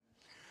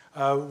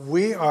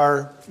We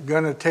are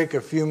going to take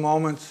a few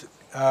moments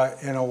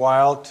in a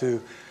while to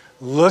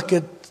look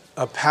at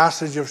a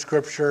passage of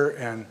Scripture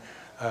and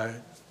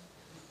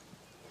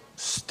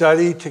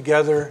study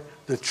together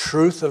the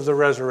truth of the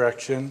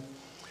resurrection.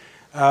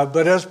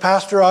 But as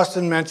Pastor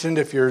Austin mentioned,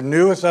 if you're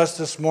new with us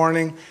this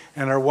morning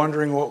and are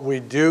wondering what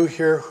we do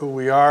here, who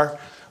we are,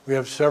 we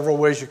have several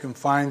ways you can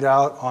find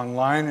out.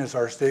 Online is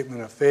our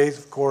statement of faith,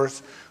 of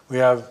course. We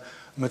have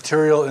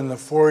material in the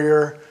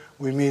foyer.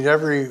 We meet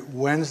every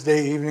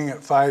Wednesday evening at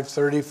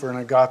 5:30 for an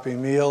agape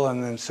meal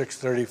and then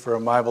 6:30 for a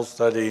Bible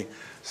study.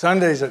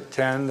 Sundays at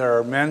 10. There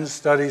are men's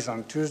studies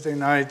on Tuesday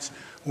nights,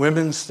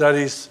 women's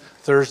studies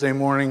Thursday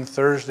morning,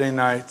 Thursday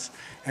nights.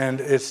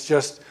 And it's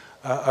just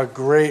a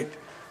great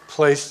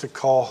place to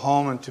call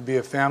home and to be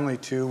a family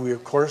to. We,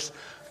 of course,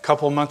 a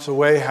couple months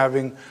away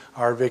having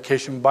our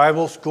Vacation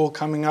Bible School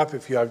coming up.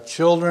 If you have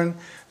children,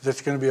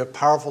 that's going to be a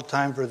powerful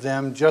time for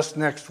them. Just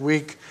next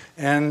week,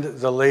 and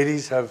the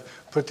ladies have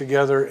put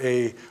together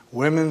a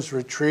women's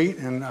retreat,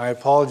 and I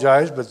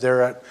apologize, but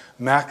they're at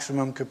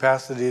maximum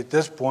capacity at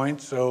this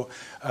point, so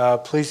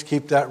please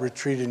keep that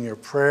retreat in your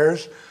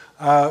prayers.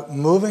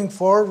 Moving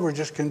forward, we're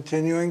just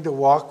continuing to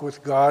walk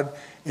with God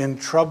in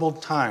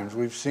troubled times.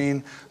 We've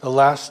seen the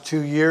last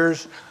 2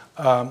 years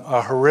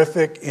a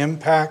horrific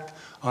impact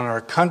on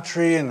our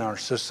country and our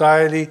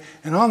society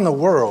and on the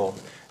world.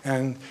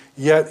 And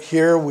yet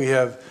here we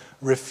have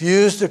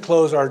refused to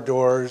close our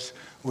doors.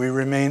 We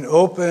remain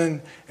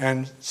open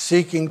and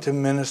seeking to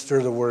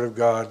minister the Word of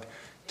God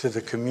to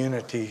the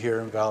community here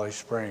in Valley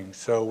Springs.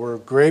 So we're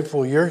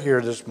grateful you're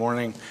here this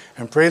morning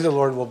and pray the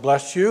Lord will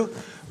bless you.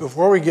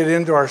 Before we get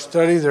into our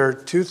study, there are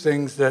two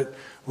things that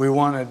we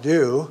want to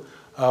do.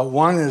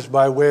 One is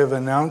by way of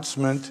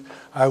announcement.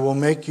 I will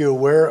make you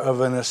aware of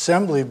an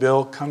assembly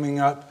bill coming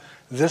up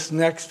this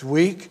next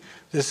week.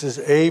 This is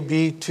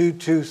AB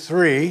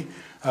 223.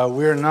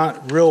 We're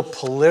not real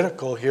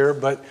political here,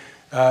 but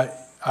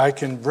I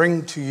can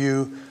bring to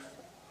you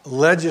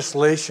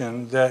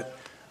legislation that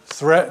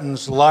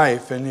threatens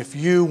life. And if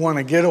you want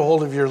to get a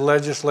hold of your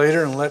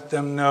legislator and let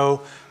them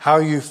know how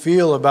you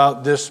feel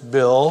about this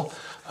bill,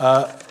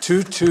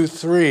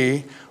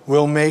 223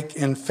 will make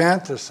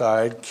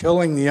infanticide,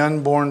 killing the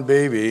unborn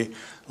baby,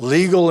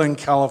 legal in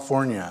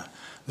California.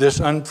 This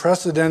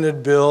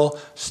unprecedented bill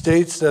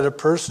states that a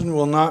person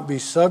will not be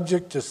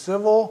subject to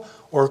civil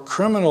or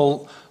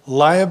criminal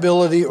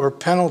liability or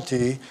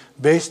penalty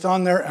based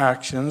on their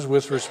actions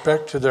with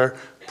respect to their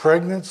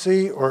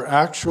pregnancy or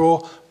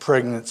actual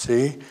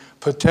pregnancy,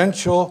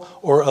 potential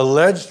or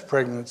alleged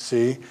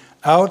pregnancy,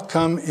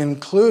 outcome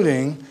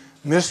including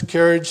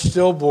miscarriage,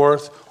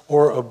 stillbirth,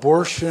 or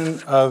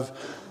abortion of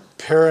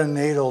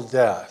perinatal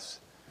death.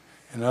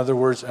 In other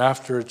words,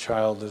 after a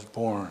child is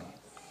born.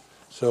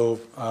 So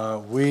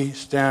we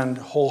stand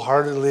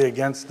wholeheartedly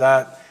against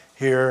that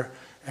here,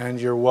 and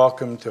you're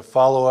welcome to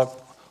follow up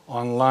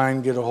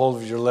online, get a hold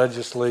of your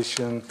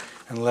legislation,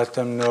 and let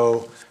them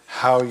know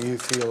how you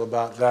feel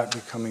about that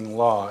becoming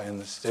law in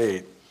the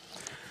state.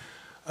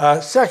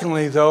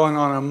 Secondly, though, and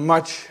on a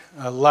much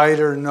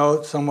lighter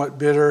note, somewhat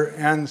bitter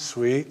and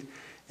sweet,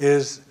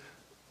 is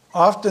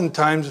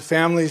oftentimes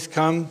families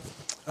come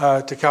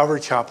to Calvary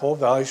Chapel,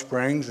 Valley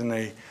Springs, and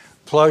they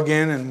plug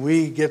in, and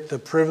we get the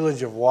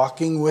privilege of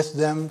walking with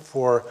them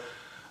for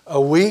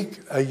a week,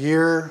 a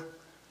year,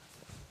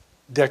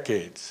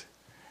 decades.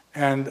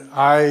 And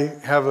I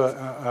have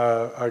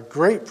a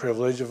great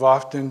privilege of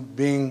often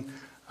being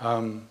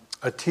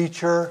a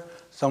teacher,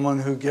 someone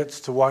who gets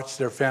to watch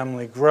their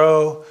family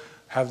grow,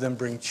 have them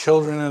bring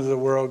children into the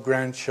world,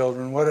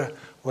 grandchildren.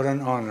 What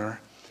an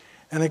honor.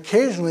 And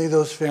occasionally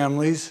those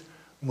families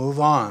move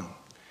on.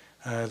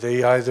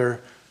 They either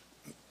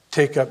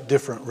take up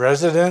different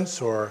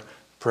residence, or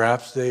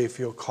perhaps they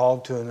feel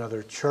called to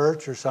another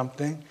church or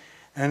something.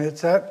 And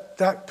it's at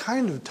that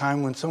kind of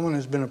time when someone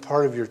has been a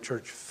part of your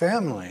church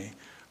family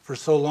for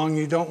so long,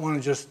 you don't want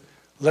to just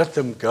let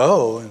them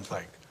go and it's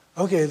like,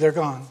 okay, they're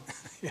gone.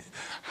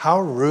 How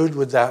rude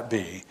would that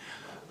be?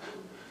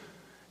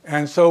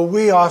 And so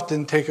we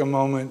often take a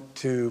moment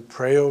to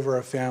pray over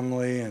a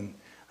family and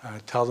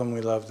tell them we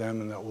love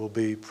them and that we'll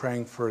be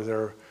praying for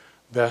their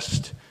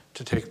best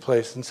to take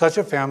place. And such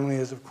a family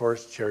is, of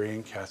course, Jerry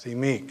and Kathy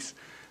Meeks.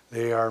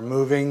 They are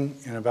moving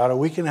in about a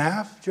week and a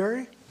half,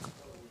 Jerry?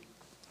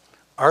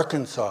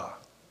 Arkansas.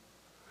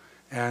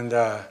 And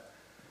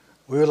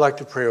we would like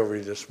to pray over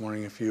you this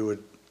morning if you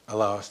would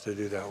allow us to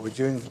do that. Would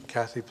you and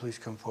Kathy please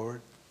come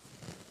forward?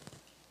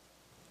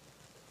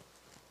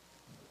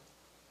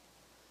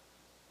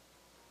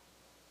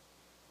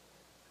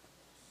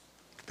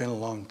 It's been a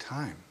long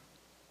time.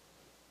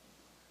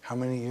 How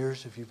many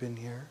years have you been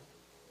here?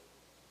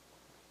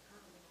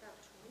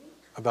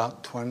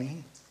 About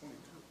 20?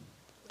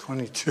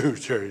 22,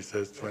 Jerry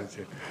says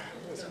 22.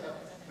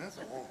 That's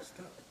a long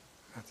step.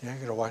 Yeah, I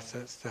got to watch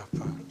that stuff.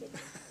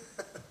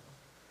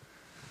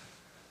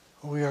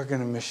 We are going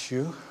to miss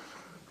you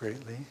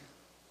greatly.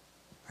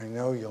 I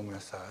know you'll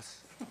miss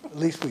us. At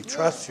least we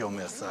trust you'll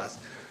miss us.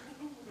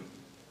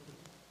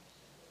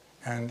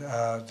 And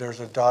there's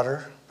a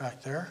daughter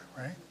back there,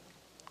 right?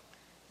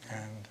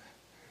 And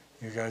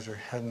You guys are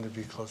heading to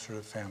be closer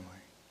to family.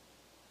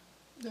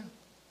 Yeah.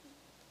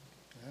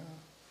 Yeah.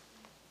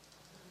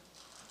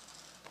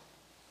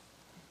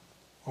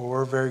 Well,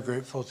 we're very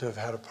grateful to have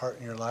had a part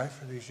in your life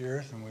for these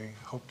years, and we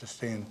hope to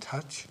stay in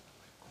touch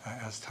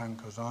as time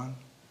goes on.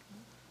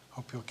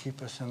 Hope you'll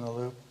keep us in the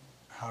loop,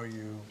 how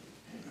you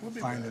We'll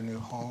be find back. a new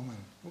home. And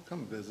We'll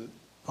come visit.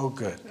 oh,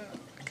 good. Yeah.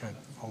 Good.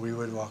 Well, we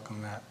would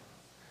welcome that.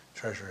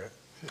 Treasure it.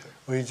 Yeah.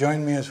 Will you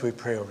join me as we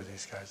pray over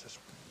these guys this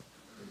morning?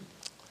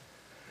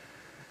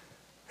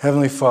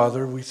 Heavenly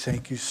Father, we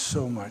thank you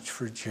so much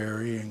for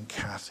Jerry and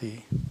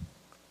Kathy,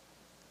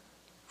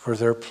 for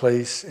their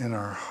place in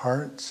our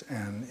hearts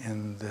and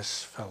in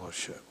this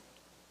fellowship.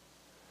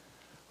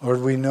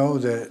 Lord, we know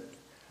that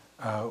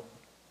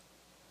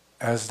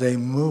as they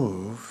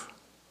move,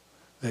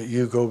 that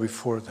you go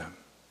before them.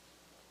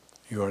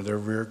 You are their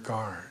rear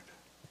guard.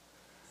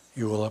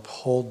 You will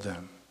uphold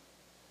them.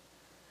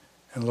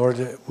 And Lord,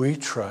 that we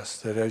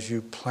trust that as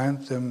you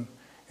plant them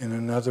in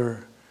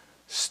another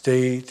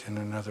state, in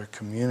another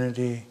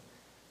community,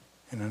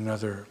 in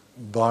another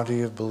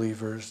body of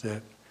believers,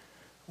 that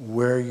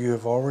where you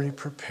have already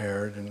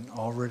prepared and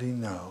already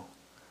know,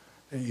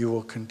 that you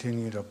will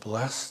continue to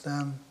bless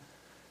them,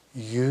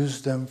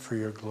 use them for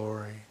your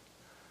glory,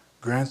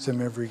 grant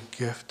them every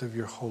gift of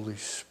your Holy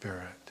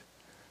Spirit,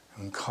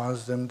 and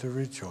cause them to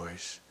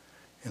rejoice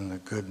in the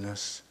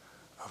goodness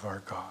of our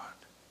God.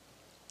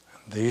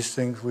 And these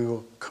things we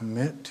will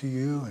commit to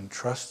you and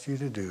trust you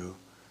to do.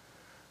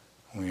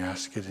 And we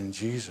ask it in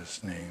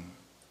Jesus' name.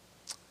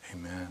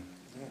 Amen.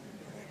 Amen.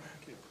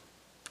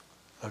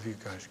 Love you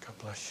guys. God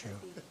bless you.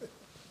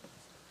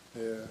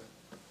 Yeah.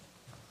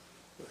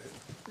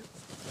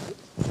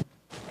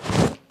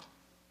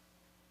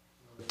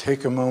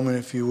 Take a moment,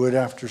 if you would,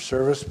 after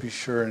service. Be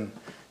sure and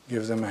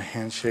give them a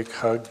handshake,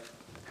 hug,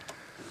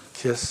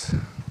 kiss,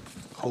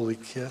 holy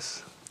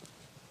kiss.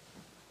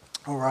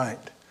 All right.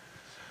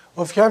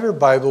 Well, if you have your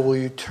Bible, will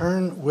you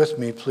turn with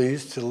me,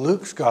 please, to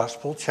Luke's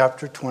Gospel,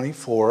 chapter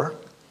 24.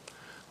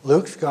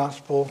 Luke's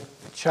Gospel,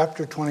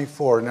 chapter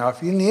 24. Now,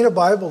 if you need a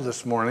Bible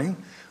this morning,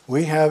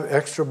 we have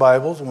extra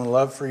Bibles, and we'd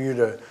love for you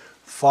to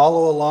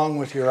follow along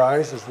with your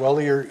eyes as well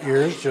as your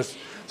ears. Just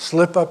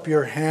slip up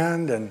your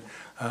hand, and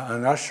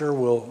an usher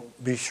will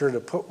be sure to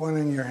put one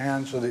in your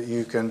hand so that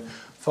you can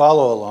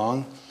follow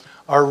along.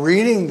 Our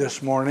reading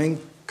this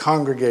morning,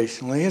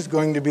 congregationally, is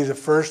going to be the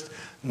first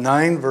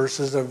 9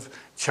 verses of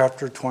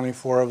chapter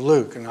 24 of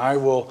Luke. And I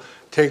will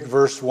take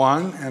verse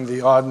 1 and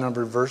the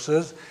odd-numbered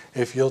verses,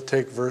 if you'll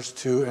take verse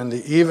 2 and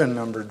the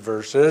even-numbered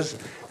verses,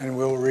 and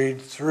we'll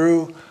read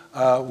through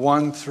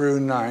 1 through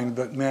 9.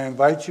 But may I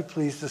invite you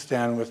please to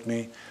stand with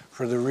me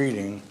for the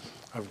reading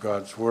of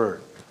God's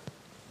Word.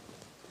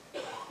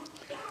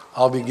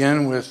 I'll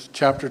begin with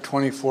chapter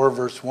 24,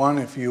 verse 1,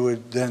 if you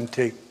would then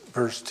take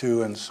verse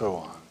 2 and so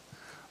on.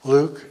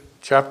 Luke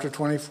chapter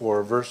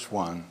 24, verse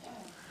 1.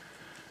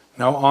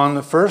 Now on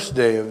the first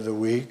day of the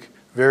week,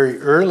 very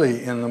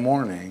early in the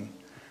morning,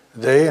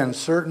 they and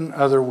certain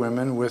other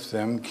women with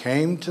them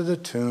came to the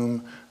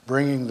tomb,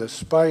 bringing the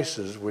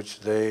spices which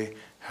they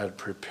had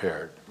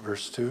prepared.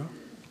 Verse 2.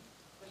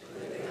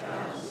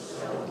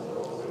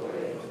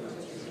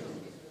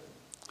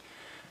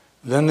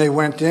 Then they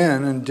went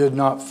in and did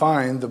not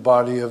find the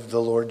body of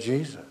the Lord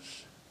Jesus.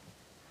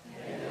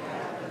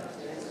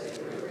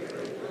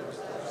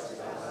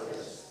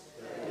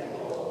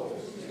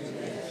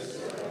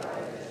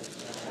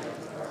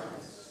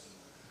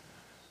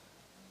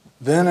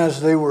 Then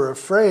as they were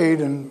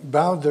afraid and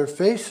bowed their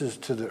faces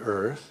to the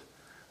earth,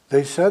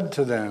 they said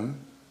to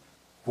them,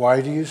 "Why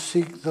do you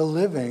seek the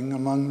living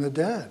among the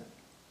dead?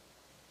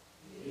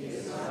 He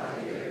is not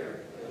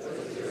here, but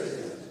is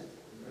risen.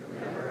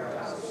 Remember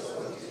how he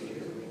spoke to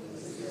you when he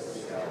was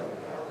still in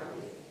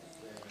Galilee."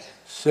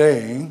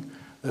 Saying,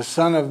 "The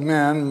Son of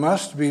Man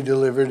must be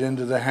delivered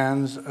into the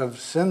hands of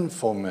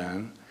sinful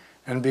men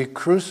and be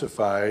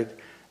crucified,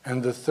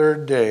 and the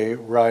third day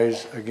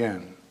rise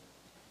again."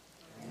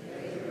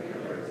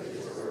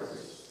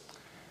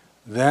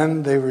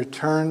 Then they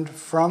returned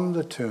from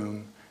the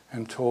tomb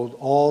and told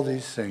all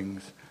these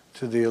things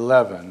to the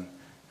 11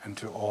 and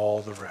to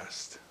all the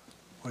rest.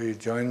 Will you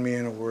join me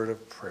in a word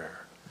of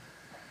prayer?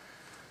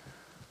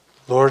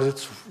 Lord,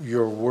 it's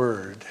your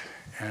word,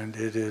 and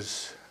it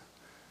is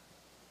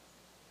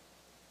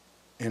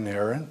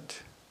inerrant,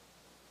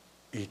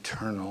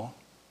 eternal.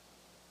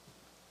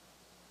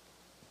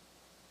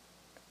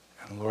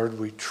 And Lord,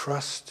 we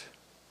trust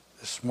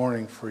this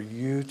morning for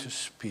you to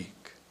speak.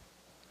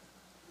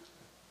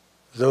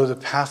 Though the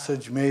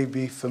passage may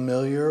be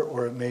familiar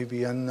or it may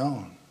be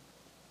unknown,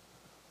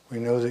 we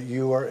know that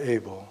you are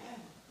able,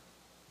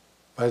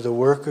 by the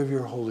work of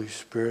your Holy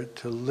Spirit,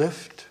 to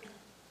lift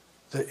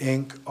the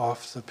ink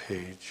off the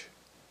page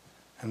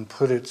and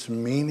put its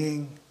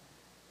meaning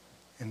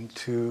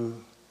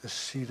into the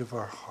seat of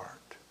our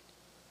heart.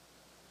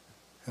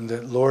 And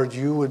that, Lord,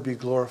 you would be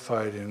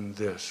glorified in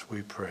this,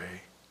 we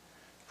pray,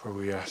 for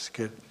we ask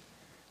it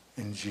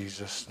in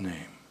Jesus'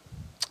 name.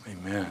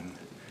 Amen.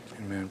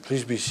 Amen.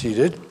 Please be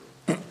seated.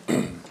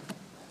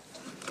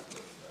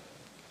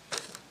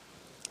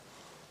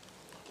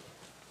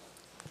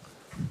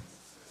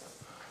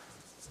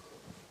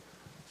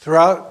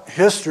 Throughout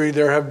history,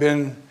 there have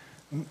been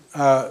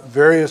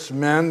various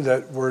men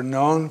that were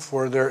known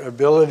for their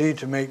ability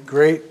to make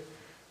great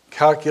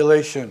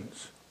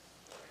calculations,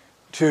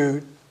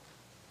 to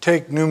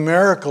take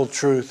numerical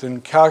truth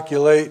and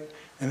calculate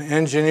and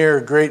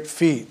engineer great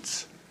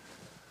feats,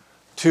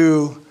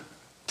 to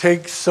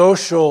take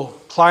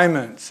social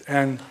climates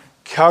and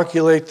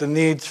calculate the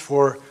needs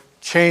for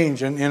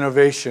change and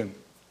innovation.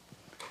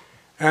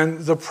 And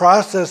the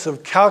process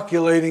of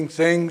calculating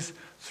things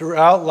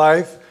throughout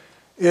life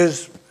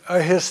is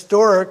a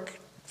historic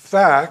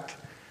fact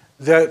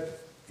that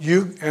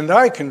you and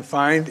I can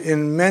find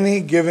in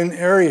many given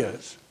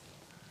areas.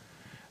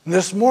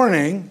 This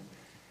morning,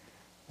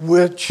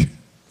 which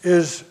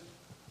is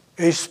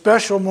a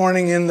special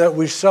morning in that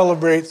we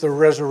celebrate the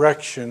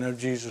resurrection of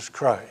Jesus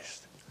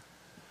Christ,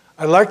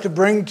 I'd like to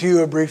bring to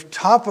you a brief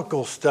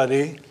topical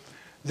study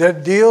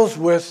that deals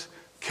with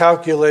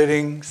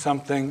calculating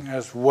something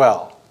as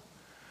well.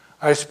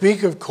 I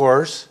speak, of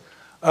course,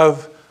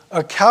 of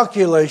a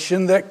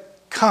calculation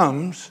that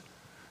comes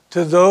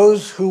to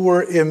those who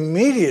were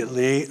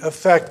immediately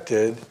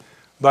affected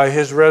by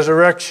his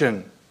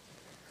resurrection.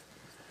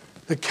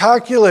 The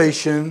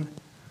calculation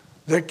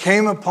that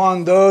came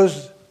upon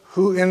those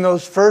who in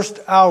those first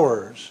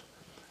hours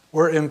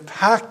were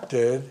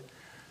impacted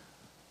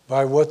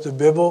by what the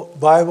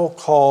Bible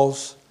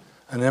calls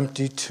an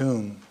empty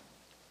tomb.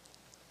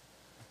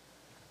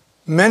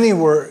 Many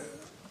were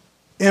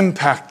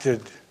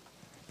impacted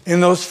in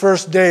those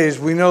first days.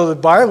 We know the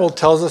Bible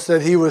tells us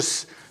that he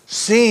was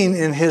seen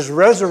in his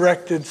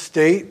resurrected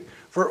state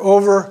for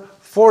over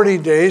 40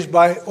 days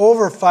by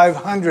over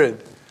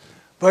 500.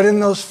 But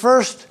in those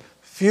first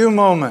few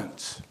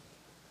moments,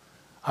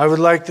 I would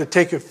like to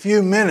take a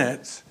few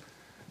minutes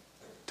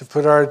to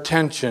put our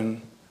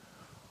attention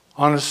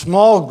on a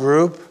small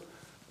group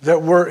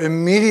that were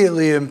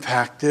immediately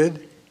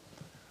impacted,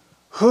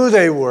 who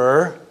they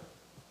were,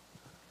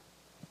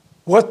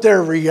 what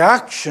their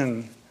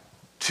reaction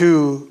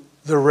to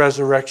the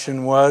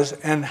resurrection was,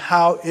 and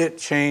how it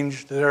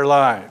changed their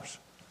lives.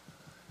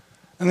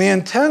 And the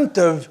intent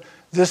of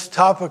this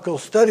topical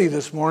study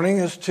this morning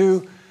is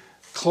to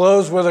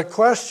close with a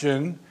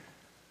question: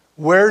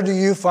 where do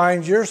you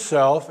find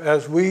yourself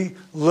as we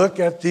look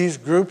at these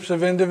groups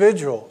of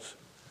individuals?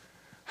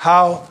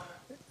 How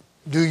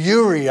do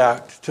you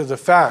react to the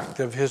fact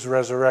of his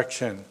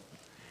resurrection?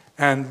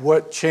 And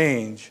what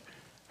change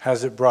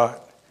has it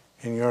brought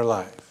in your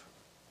life?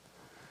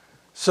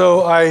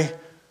 So I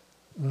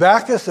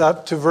back us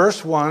up to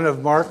verse 1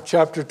 of Mark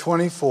chapter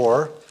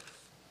 24,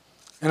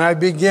 and I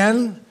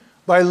begin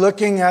by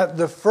looking at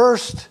the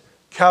first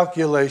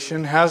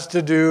calculation. Has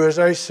to do, as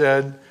I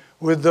said,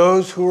 with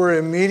those who were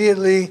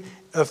immediately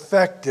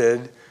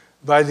affected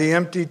by the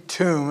empty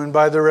tomb and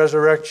by the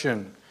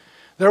resurrection.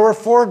 There were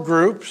 4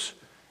 groups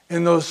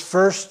in those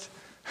first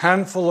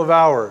handful of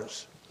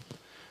hours.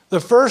 The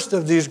first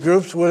of these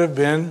groups would have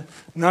been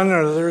none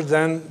other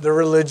than the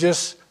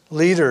religious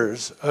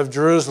leaders of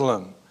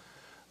Jerusalem.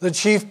 The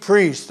chief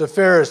priests, the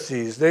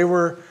Pharisees, they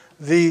were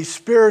the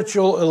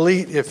spiritual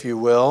elite, if you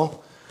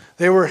will.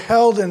 They were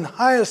held in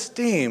high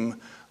esteem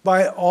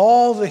by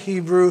all the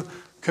Hebrew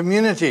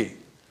community.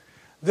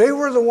 They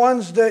were the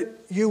ones that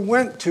you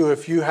went to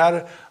if you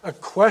had a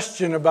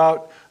question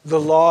about the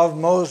law of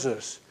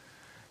Moses.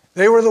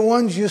 They were the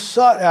ones you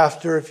sought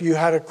after if you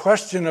had a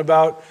question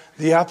about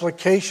the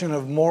application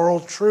of moral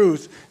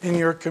truth in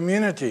your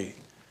community.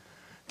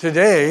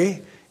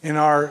 Today, in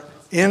our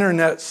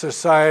internet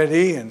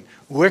society and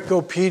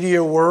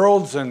Wikipedia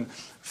worlds and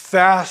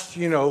fast,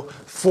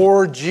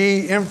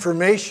 4G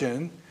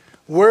information,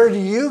 where do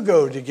you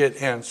go to get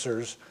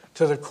answers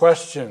to the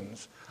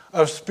questions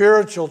of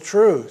spiritual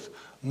truth,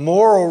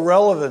 moral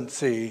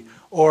relevancy,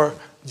 or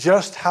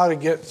just how to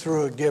get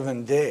through a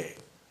given day?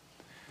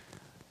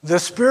 The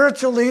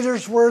spiritual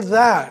leaders were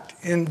that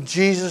in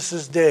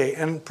Jesus' day,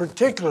 and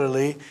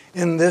particularly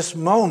in this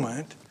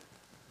moment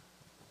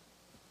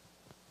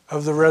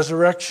of the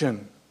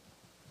resurrection.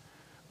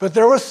 But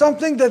there was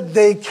something that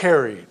they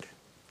carried,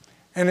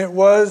 and it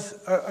was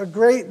a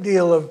great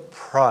deal of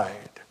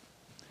pride.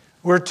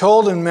 We're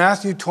told in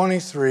Matthew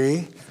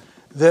 23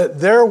 that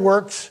their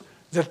works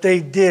that they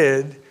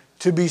did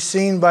to be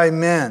seen by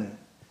men,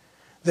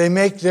 they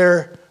make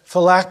their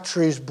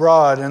phylacteries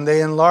broad, and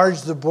they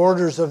enlarge the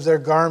borders of their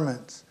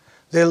garments.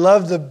 They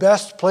love the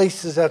best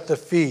places at the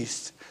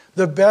feast,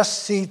 the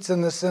best seats in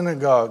the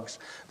synagogues.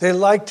 They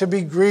like to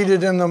be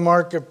greeted in the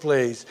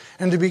marketplace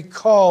and to be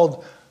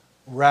called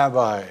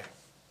Rabbi.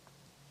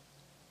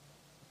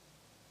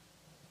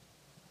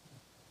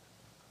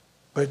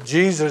 But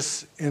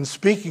Jesus, in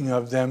speaking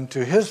of them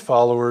to his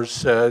followers,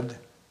 said,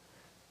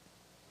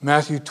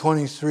 Matthew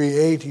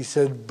 23:8, he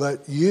said,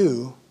 "But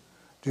you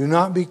do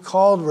not be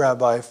called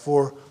Rabbi,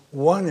 for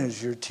one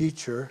is your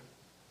teacher,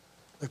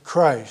 the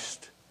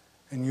Christ,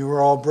 and you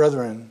are all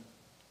brethren.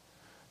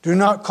 Do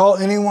not call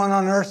anyone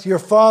on earth your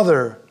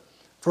father,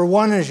 for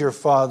one is your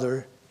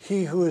Father,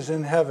 he who is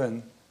in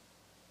heaven.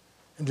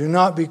 And do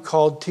not be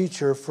called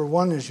teacher, for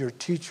one is your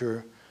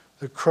teacher,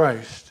 the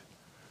Christ.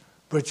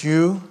 But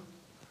you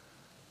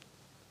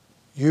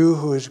You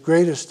who is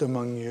greatest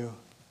among you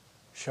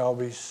shall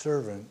be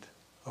servant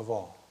of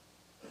all.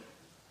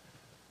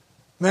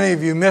 Many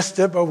of you missed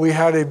it, but we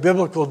had a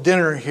biblical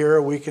dinner here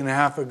a week and a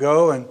half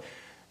ago, and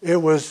it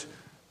was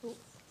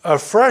a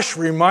fresh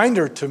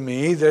reminder to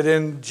me that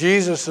in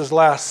Jesus'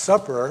 Last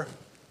Supper,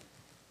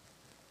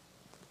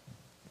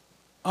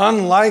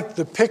 unlike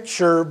the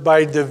picture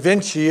by Da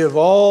Vinci of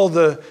all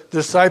the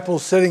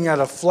disciples sitting at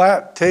a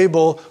flat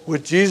table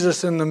with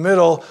Jesus in the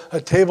middle,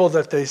 a table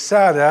that they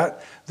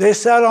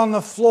sat on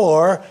the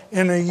floor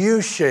in a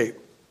U shape.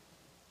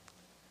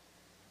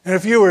 And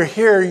if you were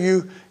here,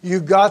 you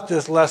got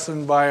this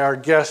lesson by our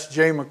guest,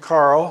 Jay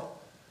McCarl,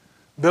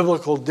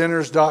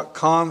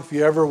 biblicaldinners.com. If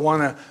you ever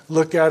want to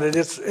look at it,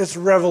 it's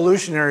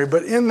revolutionary.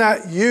 But in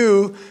that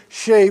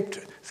U-shaped,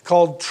 it's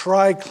called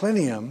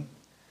triclinium,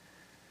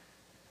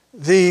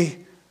 the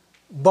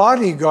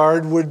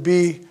bodyguard would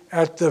be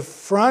at the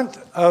front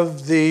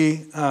of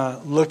the,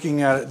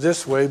 looking at it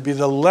this way, be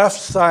the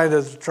left side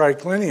of the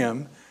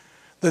triclinium.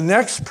 The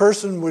next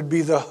person would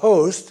be the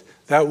host.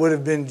 That would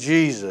have been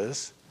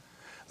Jesus.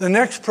 The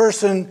next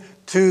person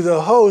to the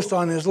host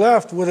on his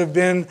left would have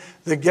been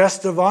the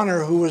guest of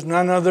honor, who was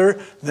none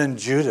other than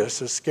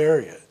Judas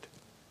Iscariot.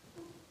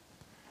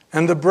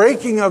 And the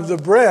breaking of the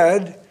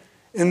bread,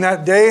 in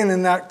that day and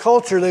in that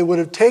culture, they would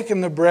have taken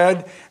the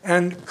bread,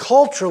 and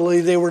culturally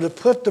they were to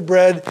put the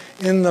bread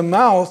in the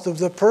mouth of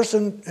the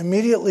person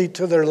immediately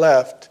to their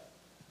left.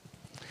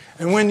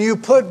 And when you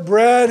put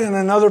bread in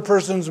another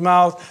person's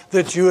mouth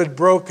that you had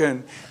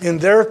broken, in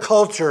their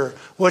culture,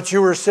 what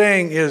you were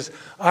saying is,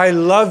 I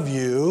love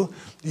you,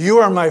 you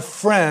are my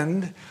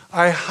friend,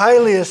 I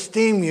highly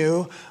esteem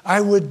you, I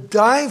would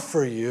die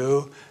for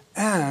you,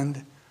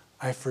 and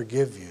I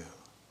forgive you.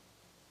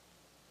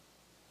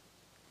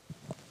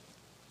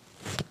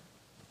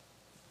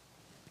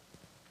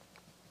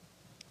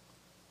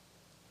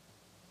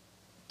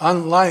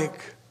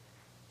 Unlike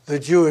the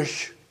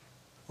Jewish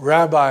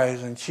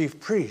rabbis and chief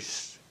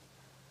priests,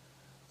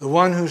 the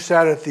one who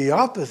sat at the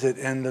opposite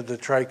end of the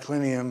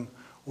triclinium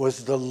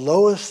was the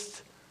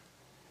lowest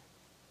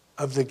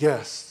of the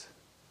guests.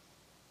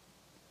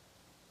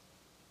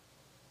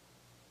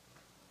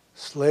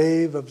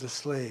 Slave of the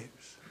slaves.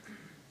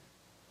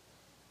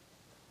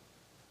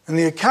 And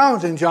the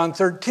account in John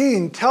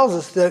 13 tells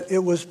us that it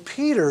was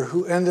Peter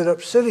who ended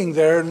up sitting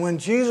there. And when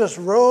Jesus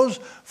rose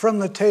from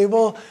the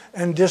table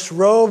and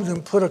disrobed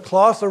and put a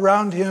cloth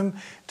around him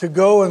to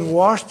go and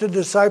wash the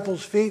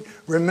disciples' feet,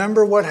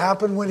 remember what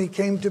happened when he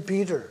came to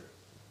Peter.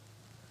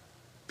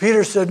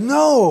 Peter said,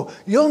 "No,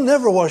 you'll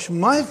never wash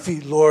my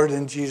feet, Lord."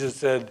 And Jesus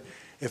said,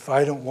 "If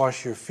I don't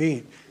wash your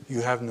feet,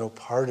 you have no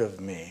part of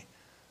me."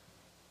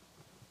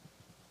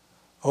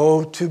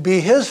 Oh, to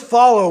be his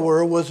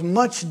follower was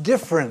much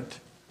different.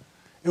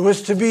 It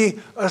was to be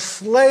a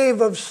slave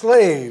of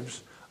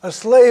slaves, a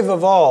slave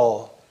of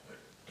all.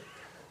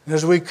 And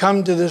as we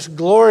come to this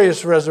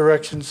glorious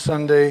Resurrection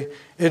Sunday,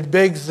 it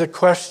begs the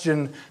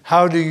question,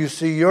 how do you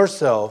see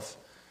yourself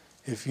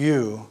if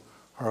you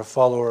are a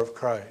follower of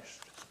Christ?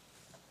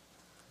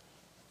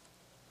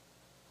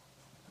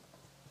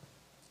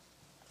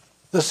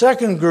 The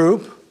second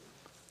group,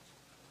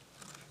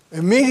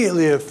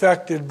 immediately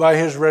affected by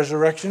his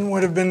resurrection,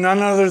 would have been none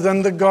other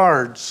than the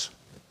guards.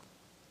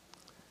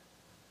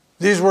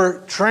 These were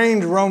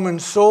trained Roman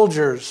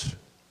soldiers.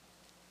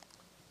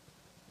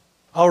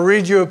 I'll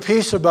read you a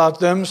piece about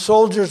them.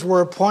 Soldiers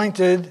were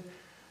appointed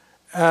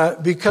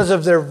because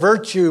of their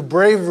virtue,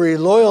 bravery,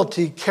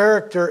 loyalty,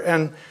 character,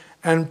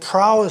 and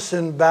prowess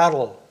in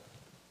battle.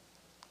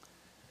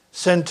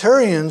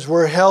 Centurions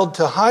were held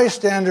to high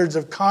standards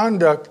of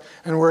conduct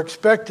and were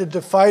expected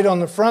to fight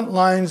on the front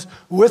lines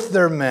with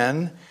their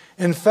men.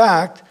 In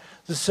fact,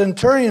 the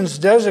centurions'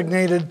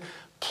 designated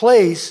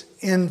place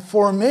in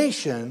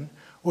formation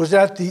was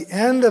at the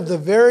end of the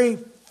very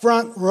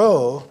front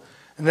row,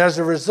 and as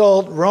a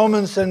result,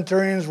 Roman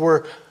centurions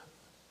were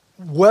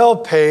well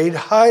paid,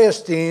 high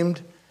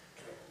esteemed.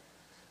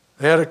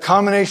 They had a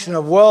combination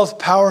of wealth,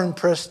 power, and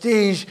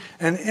prestige,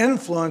 and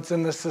influence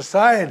in the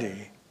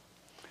society.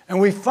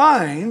 And we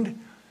find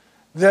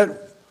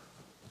that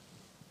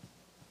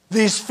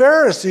these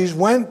Pharisees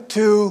went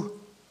to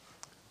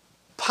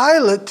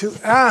Pilate to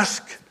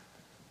ask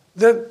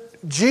that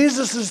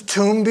Jesus'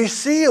 tomb be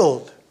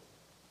sealed.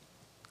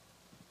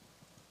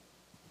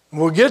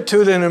 We'll get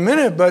to it in a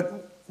minute,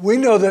 but we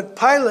know that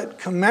Pilate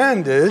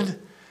commanded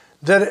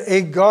that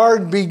a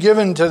guard be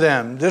given to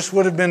them. This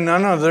would have been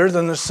none other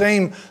than the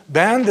same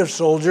band of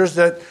soldiers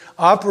that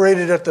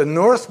operated at the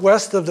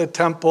northwest of the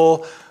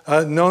temple,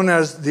 known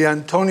as the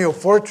Antonio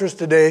Fortress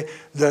today,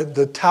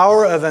 the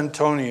Tower of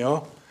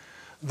Antonio.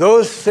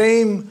 Those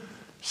same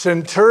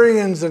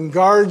centurions and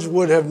guards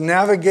would have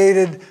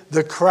navigated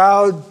the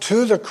crowd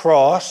to the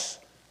cross,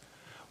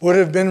 would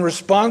have been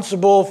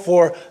responsible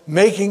for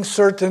making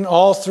certain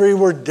all three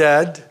were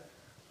dead.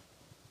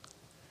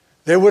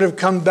 They would have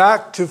come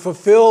back to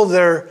fulfill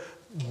their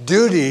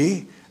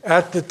duty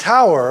at the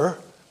tower.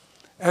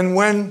 And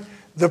when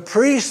the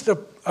priest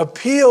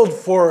appealed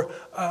for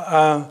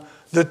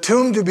the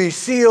tomb to be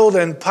sealed,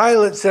 and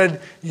Pilate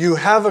said, "You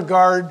have a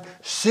guard,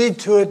 see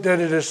to it that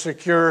it is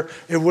secure,"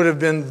 it would have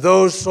been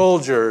those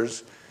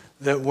soldiers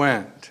that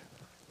went.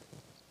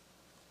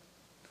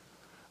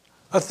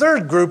 A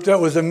third group that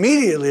was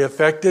immediately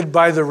affected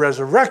by the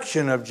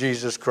resurrection of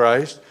Jesus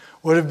Christ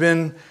would have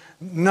been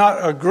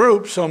not a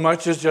group so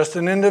much as just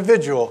an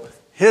individual.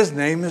 His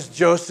name is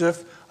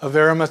Joseph of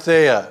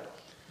Arimathea.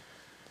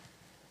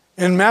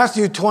 In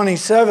Matthew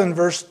 27,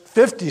 verse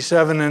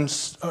 57 and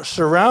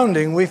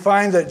surrounding, we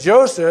find that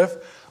Joseph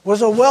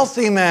was a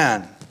wealthy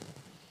man.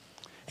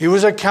 He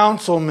was a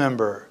council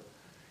member.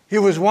 He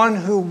was one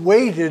who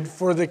waited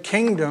for the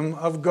kingdom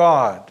of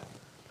God.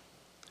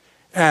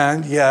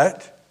 And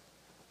yet,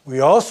 we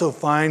also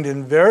find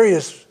in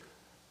various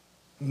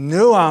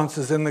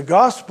nuances in the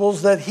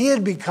Gospels that he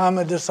had become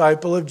a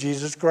disciple of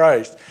Jesus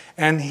Christ.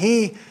 And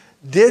he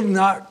did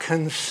not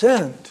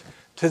consent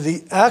to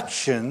the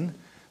action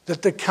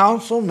that the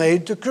council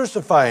made to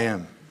crucify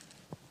him.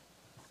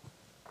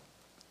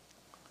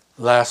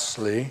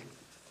 Lastly,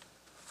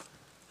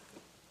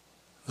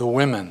 the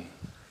women.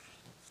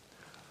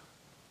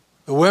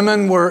 The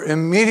women were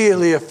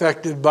immediately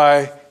affected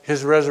by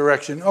his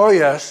resurrection. Oh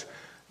yes,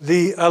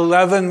 the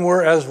 11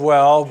 were as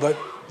well, but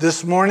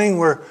this morning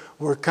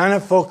we're kind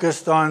of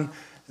focused on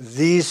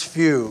these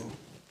few.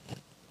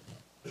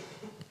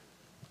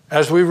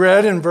 As we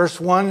read in verse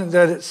 1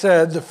 that it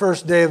said, the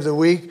first day of the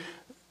week,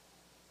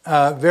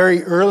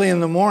 very early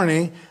in the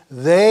morning,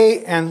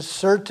 they and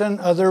certain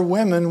other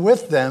women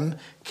with them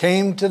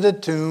came to the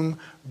tomb,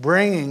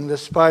 bringing the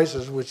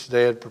spices which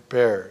they had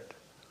prepared.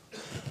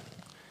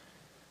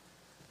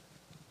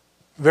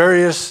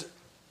 Various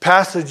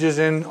passages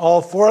in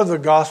all four of the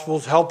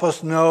Gospels help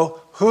us know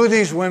who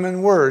these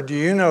women were. Do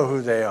you know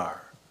who they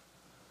are?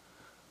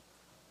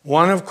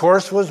 One, of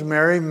course, was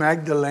Mary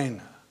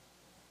Magdalene.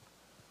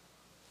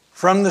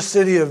 From the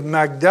city of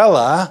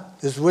Magdala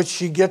is which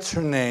she gets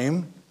her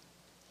name.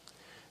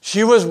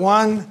 She was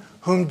one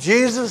whom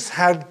Jesus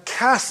had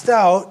cast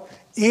out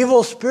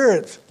evil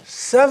spirits,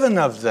 7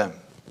 of them.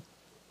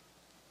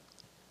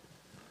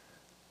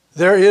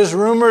 There is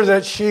rumor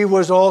that she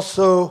was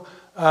also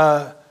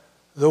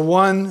the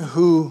one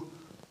who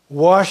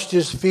washed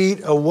his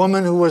feet, a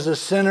woman who was a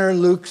sinner,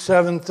 Luke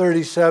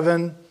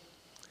 7:37.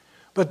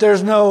 But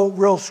there's no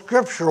real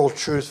scriptural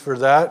truth for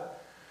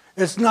that.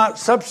 It's not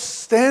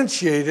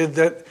substantiated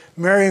that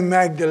Mary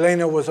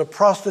Magdalene was a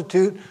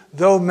prostitute,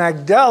 though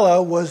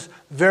Magdala was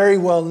very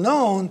well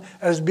known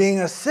as being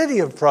a city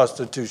of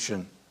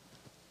prostitution.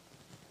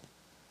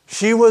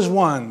 She was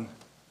one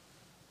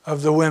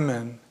of the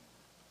women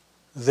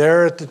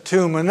there at the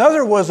tomb.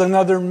 Another was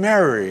another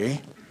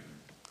Mary.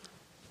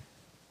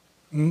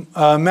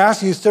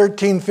 Matthew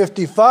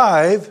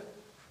 13:55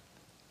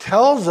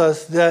 tells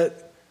us that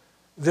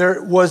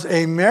there was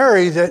a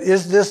Mary that,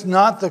 is this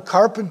not the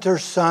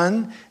carpenter's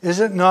son?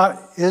 Is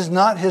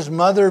not his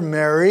mother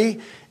Mary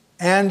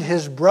and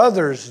his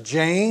brothers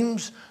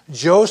James,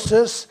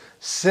 Joseph,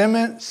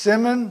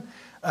 Simon,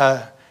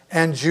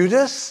 and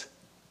Judas?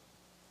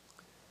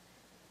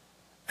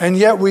 And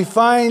yet we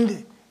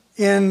find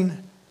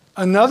in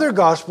another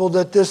gospel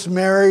that this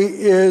Mary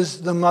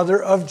is the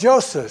mother of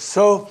Joseph.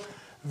 So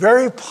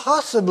very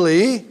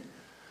possibly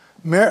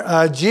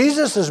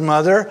Jesus'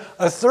 mother,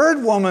 a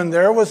third woman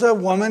there was a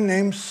woman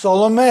named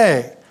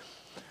Salome.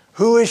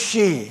 Who is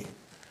she?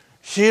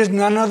 She is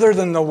none other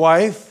than the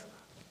wife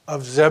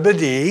of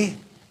Zebedee.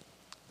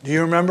 Do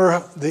you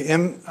remember the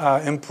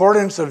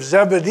importance of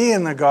Zebedee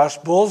in the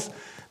Gospels?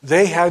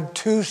 They had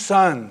 2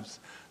 sons,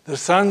 the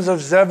sons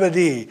of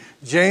Zebedee,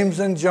 James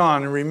and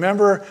John. And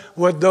remember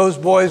what those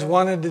boys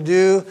wanted to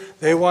do?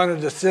 They wanted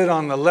to sit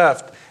on the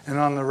left and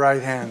on the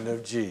right hand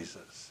of Jesus.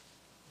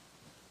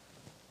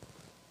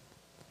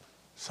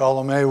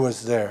 Salome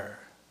was there.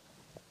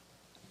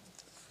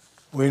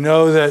 We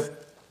know that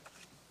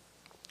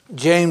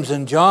James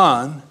and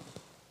John,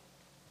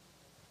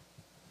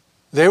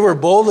 they were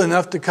bold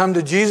enough to come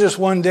to Jesus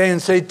one day and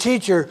say,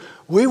 "Teacher,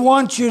 we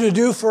want you to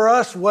do for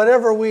us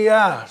whatever we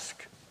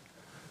ask."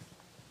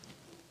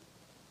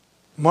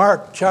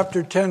 Mark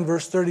chapter 10,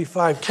 verse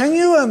 35. Can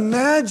you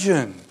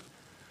imagine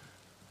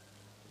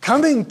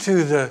coming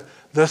to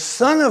the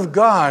Son of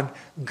God,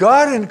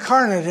 God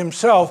incarnate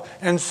himself,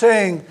 and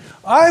saying,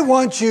 "I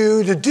want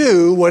you to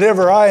do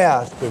whatever I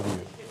ask of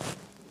you"?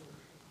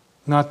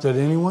 Not that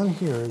anyone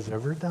here has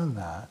ever done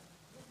that.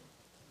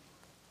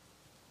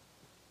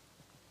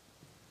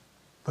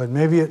 But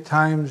maybe at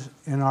times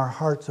in our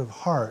hearts of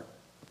heart,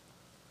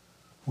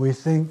 we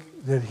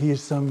think that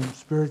he's some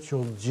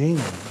spiritual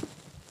genie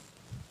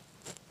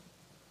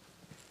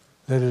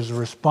that is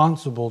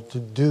responsible to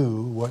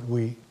do what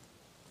we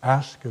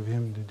ask of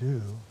him to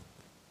do.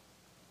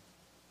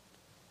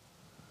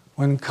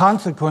 When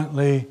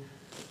consequently,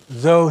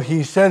 though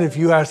he said, "If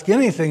you ask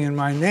anything in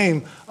my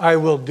name, I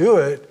will do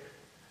it,"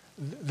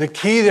 the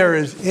key there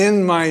is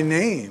in my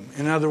name.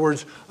 In other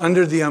words,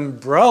 under the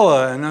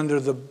umbrella and under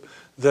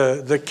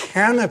the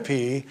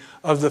canopy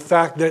of the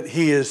fact that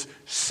he is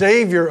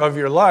Savior of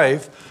your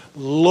life,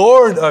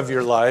 Lord of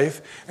your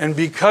life. And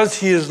because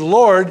he is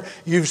Lord,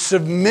 you've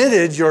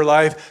submitted your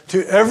life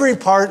to every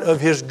part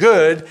of his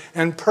good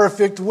and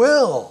perfect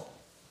will.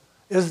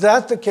 Is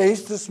that the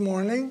case this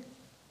morning?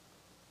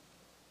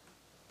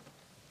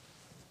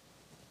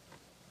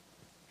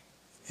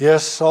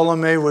 Yes,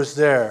 Salome was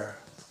there,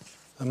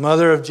 the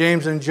mother of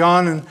James and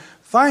John, and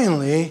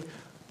finally,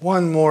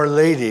 one more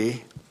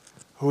lady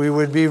who we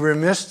would be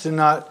remiss to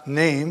not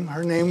name.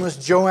 Her name was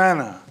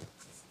Joanna.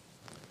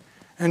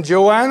 And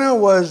Joanna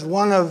was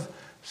one of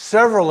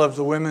several of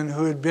the women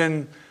who had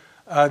been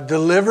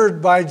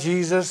delivered by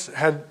Jesus,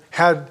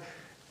 had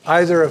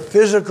either a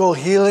physical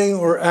healing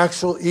or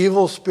actual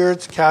evil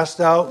spirits cast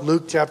out,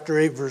 Luke chapter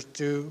 8, verse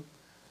 2.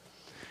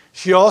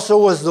 She also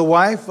was the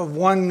wife of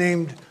one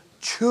named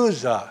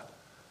Chuza,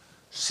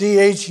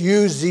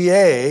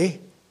 Chuza,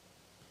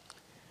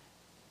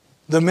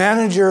 the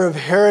manager of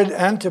Herod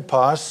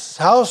Antipas'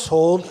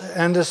 household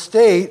and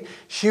estate.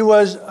 She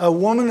was a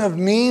woman of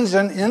means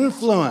and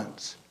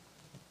influence.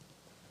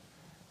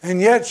 And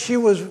yet she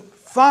was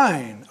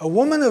fine, a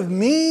woman of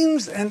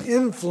means and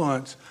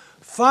influence,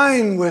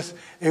 fine with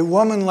a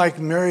woman like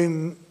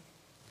Mary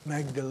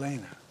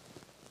Magdalene.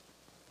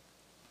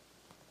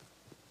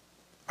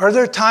 Are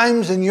there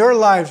times in your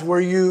lives where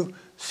you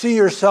see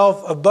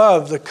yourself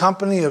above the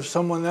company of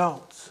someone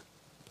else?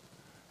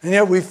 And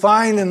yet we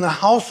find in the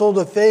household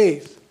of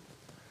faith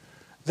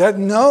that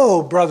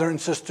no, brother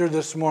and sister,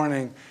 this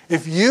morning,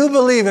 if you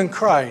believe in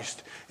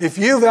Christ, if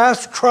you've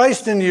asked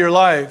Christ into your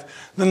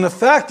life, then the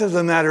fact of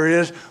the matter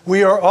is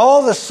we are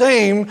all the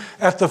same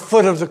at the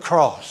foot of the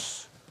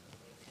cross.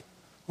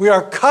 We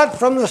are cut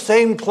from the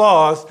same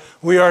cloth.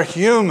 We are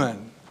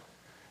human,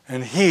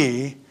 and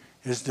he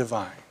is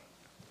divine.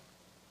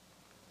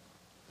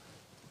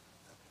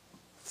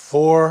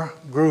 4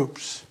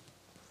 groups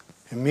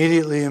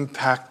immediately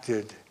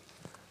impacted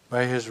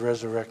by his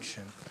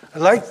resurrection.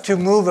 I'd like to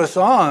move us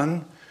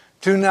on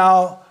to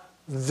now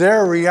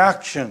their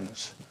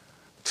reactions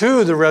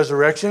to the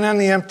resurrection and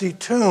the empty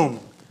tomb.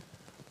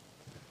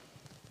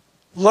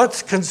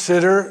 Let's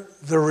consider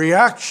the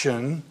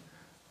reaction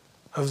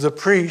of the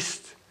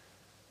priest,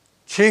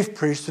 chief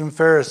priests, and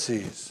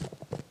Pharisees.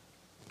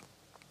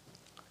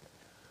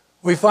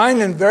 We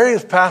find in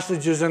various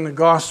passages in the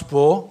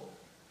gospel,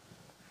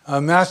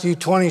 Matthew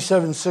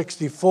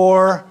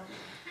 27:64,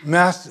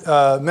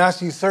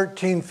 Matthew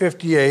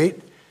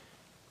 13:58,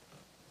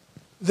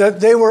 that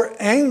they were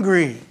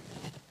angry.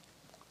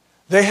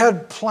 They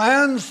had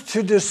plans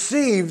to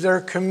deceive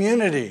their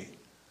community.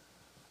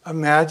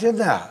 Imagine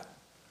that.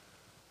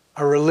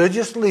 A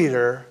religious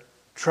leader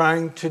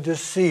trying to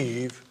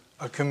deceive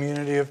a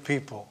community of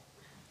people.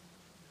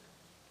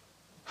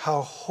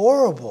 How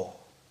horrible.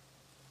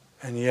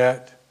 And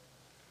yet,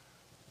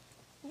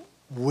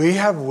 we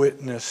have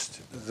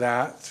witnessed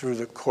that through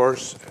the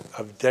course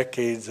of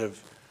decades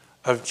of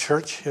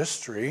church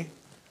history.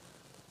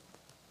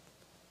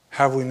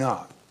 Have we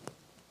not?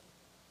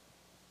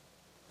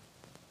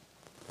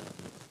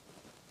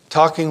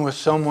 Talking with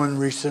someone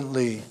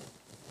recently,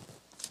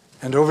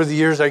 and over the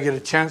years I get a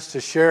chance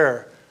to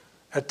share.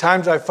 At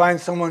times I find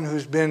someone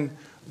who's been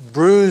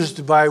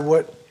bruised by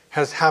what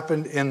has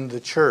happened in the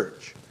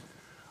church,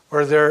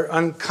 or they're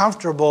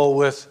uncomfortable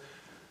with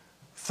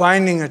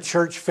finding a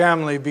church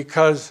family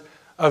because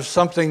of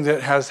something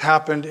that has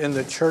happened in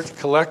the church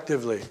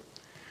collectively.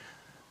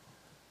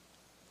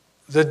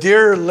 The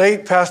dear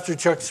late Pastor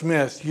Chuck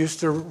Smith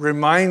used to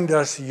remind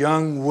us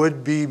young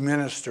would-be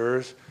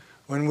ministers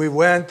when we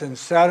went and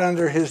sat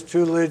under his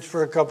tutelage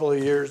for a couple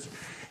of years,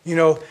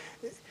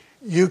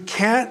 you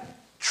can't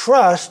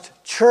trust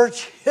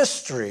church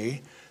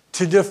history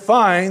to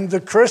define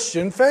the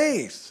Christian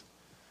faith.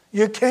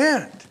 You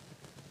can't.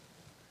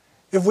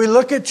 If we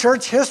look at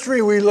church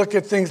history, we look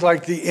at things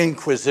like the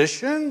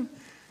Inquisition,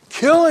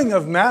 killing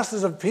of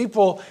masses of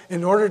people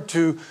in order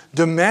to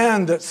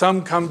demand that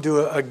some come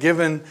to a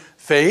given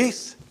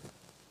faith.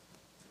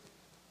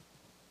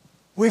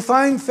 We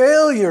find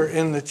failure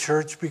in the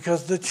church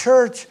because the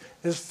church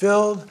is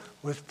filled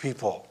with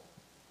people.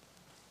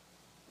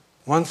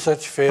 One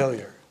such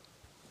failure.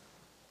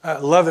 I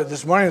love it.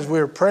 This morning as we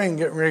were praying,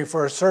 getting ready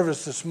for our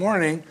service this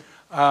morning,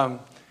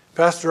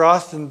 Pastor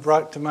Austin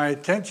brought to my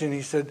attention,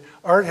 he said,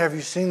 "Art, have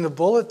you seen the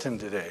bulletin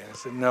today?" I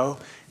said, "No."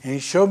 And he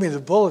showed me the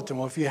bulletin.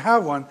 Well, if you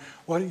have one,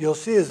 what you'll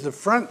see is the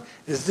front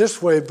is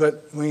this way,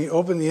 but when you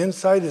open the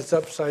inside, it's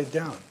upside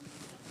down.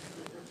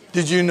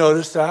 Did you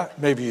notice that?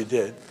 Maybe you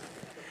did.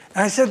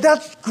 And I said,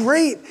 "That's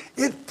great.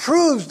 It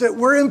proves that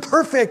we're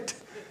imperfect."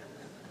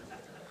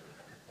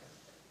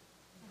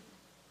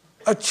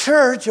 A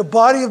church, a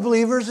body of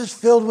believers, is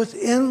filled with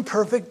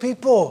imperfect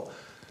people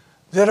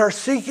that are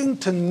seeking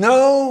to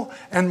know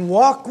and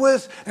walk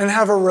with and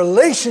have a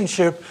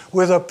relationship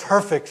with a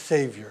perfect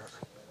Savior.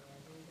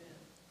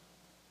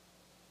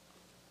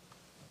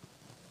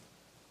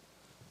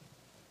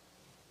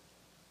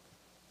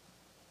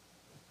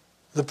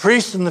 The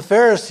priests and the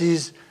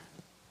Pharisees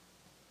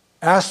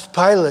asked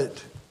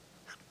Pilate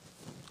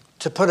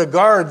to put a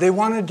guard. They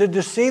wanted to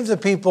deceive the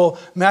people.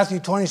 Matthew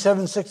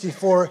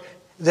 27:64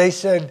 they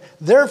said,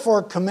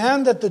 "Therefore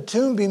command that the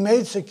tomb be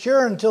made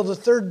secure until the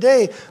third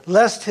day,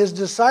 lest his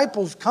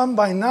disciples come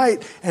by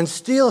night and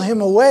steal him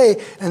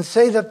away and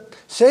say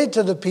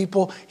to the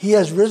people, he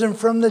has risen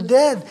from the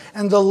dead."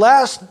 And the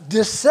last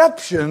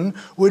deception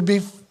would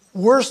be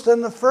worse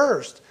than the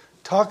first.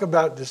 Talk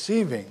about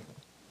deceiving.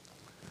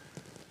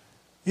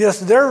 Yes,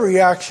 their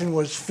reaction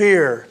was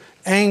fear,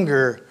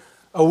 anger,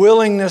 a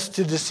willingness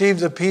to deceive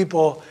the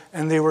people,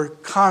 and they were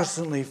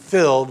constantly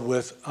filled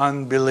with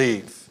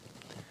unbelief.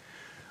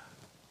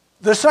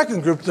 The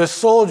second group, the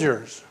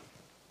soldiers,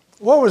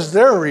 what was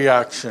their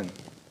reaction?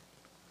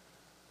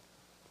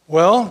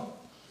 Well,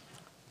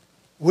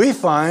 we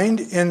find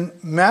in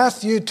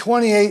Matthew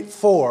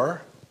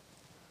 28:4,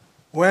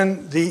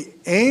 when the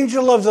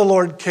angel of the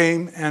Lord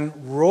came and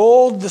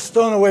rolled the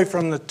stone away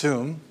from the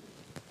tomb,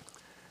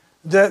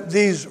 that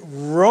these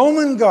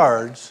Roman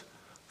guards,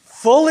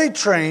 fully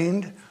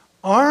trained,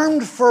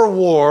 armed for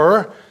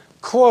war,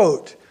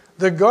 quote,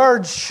 "The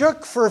guards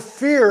shook for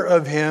fear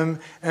of him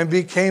and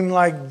became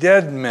like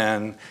dead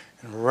men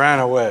and ran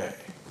away."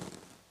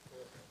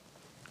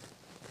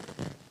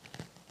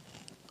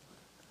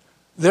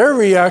 Their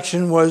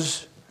reaction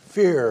was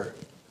fear,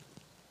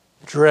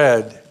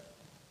 dread,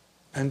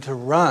 and to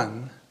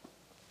run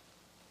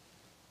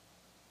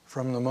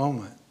from the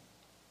moment.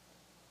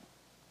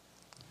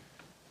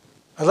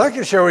 I'd like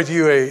to share with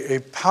you a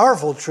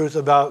powerful truth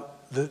about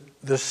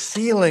the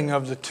sealing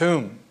of the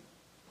tomb.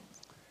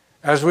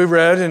 As we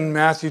read in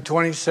Matthew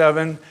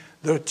 27,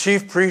 the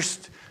chief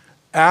priest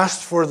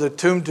asked for the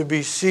tomb to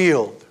be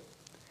sealed.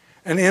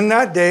 And in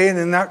that day and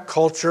in that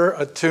culture,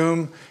 a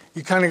tomb,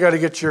 you kind of got to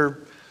get your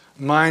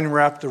mind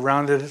wrapped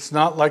around it. It's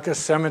not like a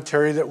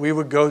cemetery that we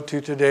would go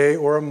to today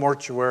or a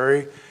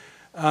mortuary.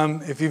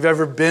 If you've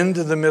ever been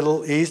to the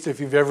Middle East, if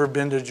you've ever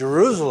been to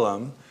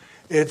Jerusalem,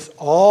 it's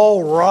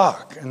all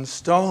rock and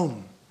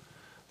stone.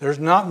 There's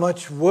not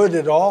much wood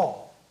at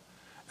all.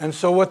 And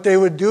so what they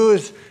would do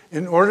is,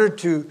 in order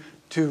to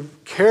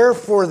care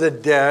for the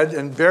dead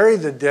and bury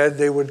the dead,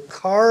 they would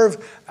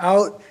carve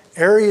out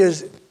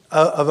areas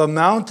of a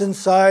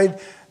mountainside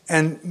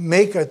and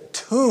make a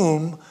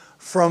tomb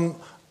from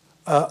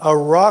a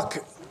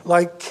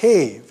rock-like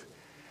cave.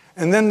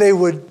 And then they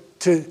would,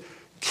 to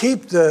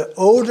keep the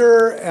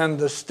odor and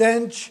the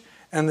stench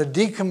and the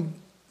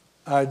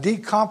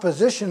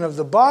decomposition of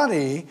the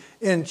body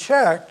in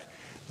check,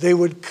 they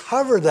would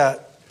cover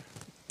that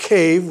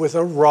cave with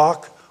a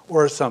rock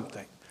or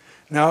something.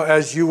 Now,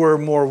 as you were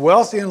more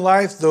wealthy in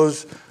life,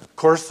 those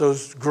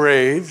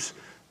graves,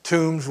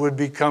 tombs would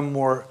become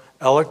more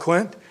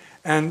eloquent.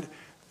 And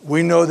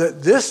we know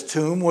that this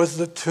tomb was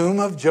the tomb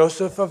of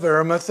Joseph of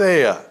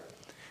Arimathea.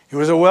 He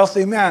was a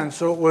wealthy man,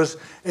 so it was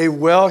a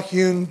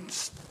well-hewn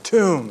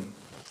tomb.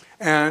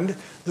 And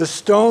the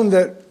stone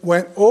that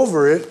went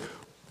over it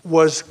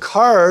was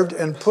carved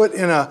and put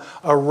in a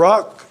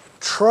rock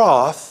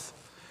trough,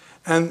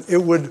 and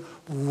it would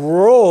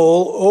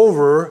roll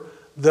over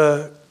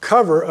the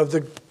cover of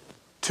the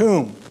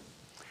tomb.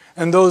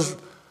 And those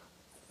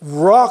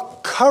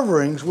rock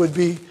coverings would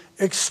be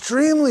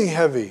extremely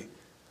heavy,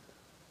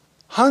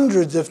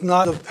 hundreds if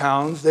not of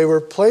pounds. They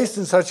were placed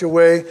in such a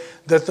way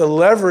that the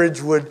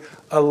leverage would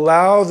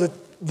allow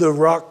the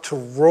rock to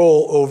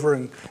roll over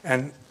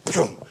and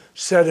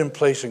set in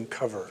place and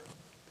cover.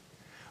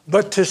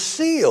 But to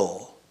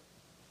seal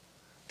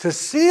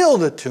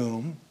the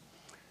tomb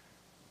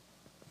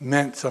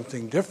meant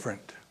something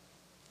different.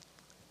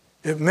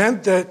 It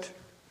meant that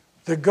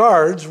the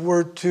guards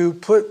were to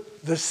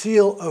put the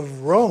seal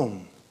of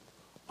Rome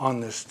on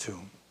this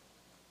tomb.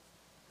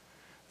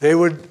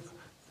 There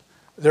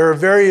are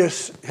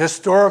various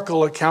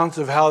historical accounts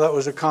of how that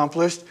was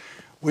accomplished.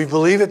 We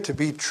believe it to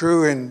be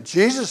true in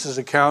Jesus'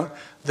 account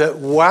that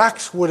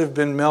wax would have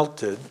been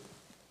melted.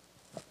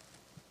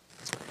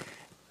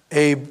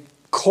 A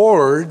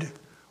cord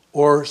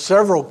or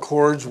several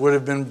cords would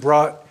have been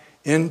brought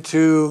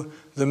into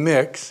the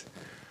mix.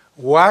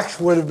 Wax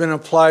would have been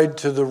applied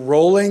to the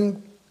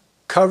rolling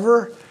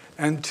cover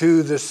and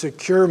to the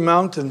secure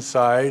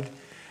mountainside.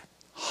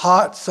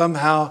 Hot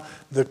somehow,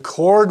 the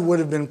cord would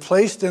have been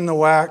placed in the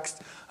wax,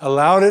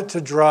 allowed it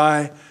to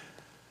dry,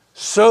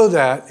 so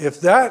that if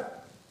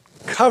that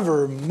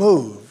cover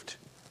moved,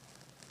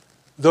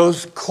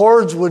 those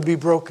cords would be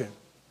broken.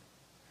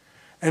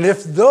 And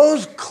if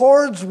those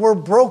cords were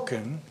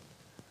broken,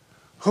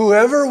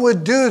 whoever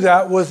would do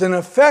that was in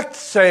effect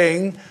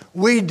saying,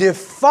 "We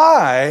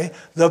defy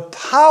the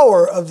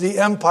power of the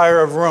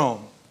Empire of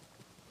Rome."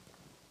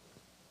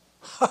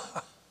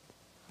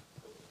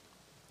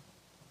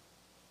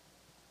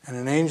 And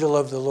an angel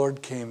of the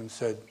Lord came and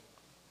said,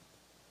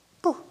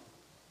 "Boo."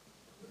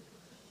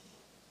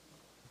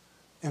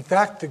 In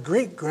fact, the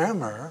Greek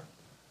grammar,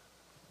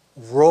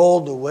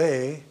 rolled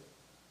away,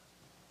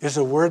 is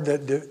a word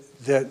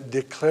that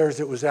declares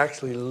it was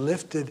actually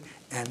lifted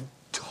and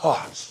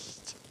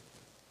tossed,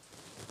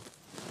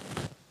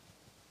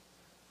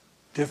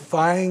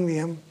 defying the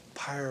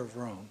Empire of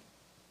Rome.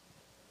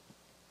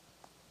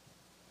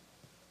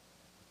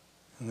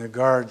 And the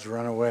guards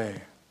run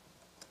away.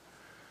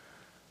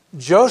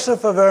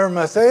 Joseph of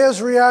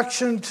Arimathea's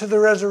reaction to the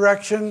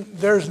resurrection,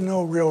 there's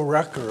no real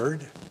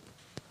record.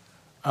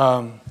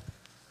 No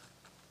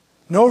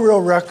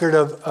real record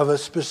of a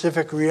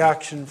specific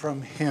reaction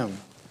from him.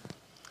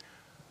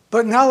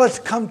 But now let's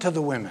come to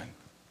the women.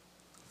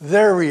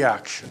 Their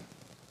reaction.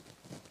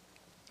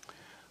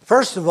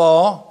 First of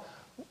all,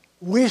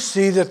 we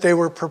see that they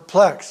were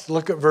perplexed.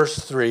 Look at verse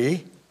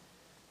 3.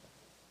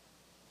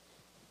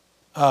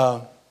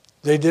 They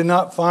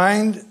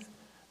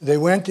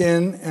went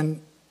in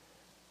and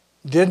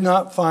did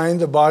not find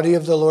the body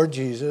of the Lord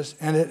Jesus.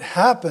 And it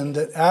happened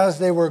that as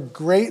they were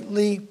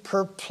greatly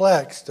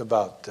perplexed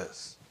about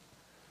this,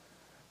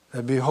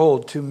 that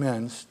behold, two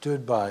men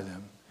stood by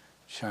them,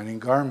 shining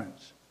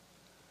garments.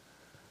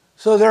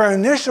 So their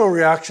initial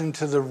reaction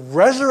to the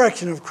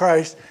resurrection of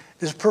Christ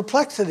is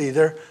perplexity.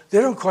 They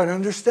don't quite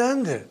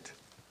understand it.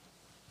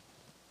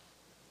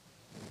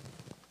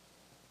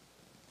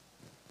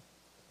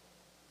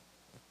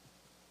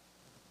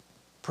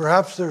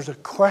 Perhaps there's a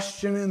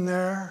question in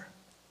there.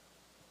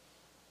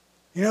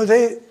 You know,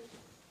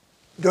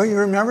 don't you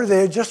remember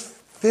they had just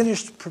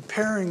finished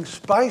preparing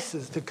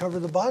spices to cover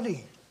the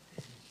body?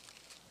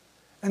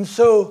 And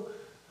so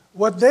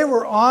what they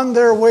were on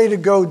their way to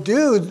go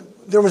do,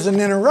 there was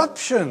an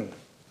interruption.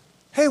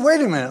 Hey,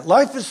 wait a minute.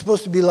 Life is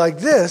supposed to be like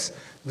this.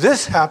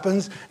 This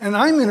happens, and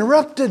I'm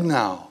interrupted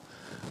now.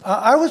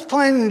 I was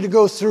planning to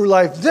go through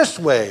life this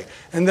way,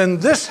 and then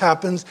this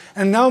happens,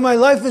 and now my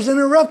life is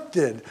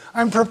interrupted.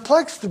 I'm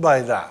perplexed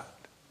by that.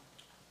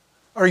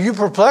 Are you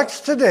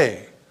perplexed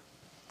today?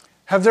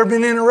 Have there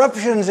been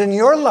interruptions in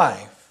your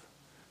life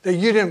that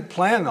you didn't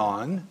plan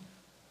on?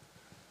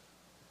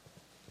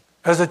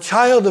 As a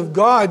child of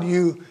God,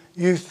 you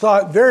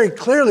thought very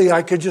clearly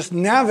I could just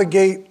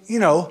navigate,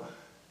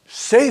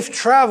 safe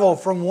travel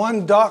from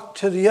one dock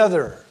to the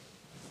other.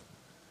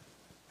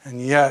 And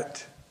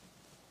yet,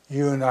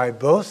 you and I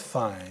both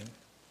find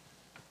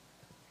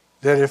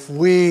that if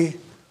we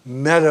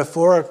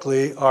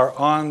metaphorically are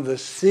on the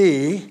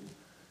sea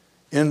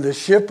in the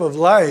ship of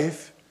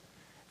life,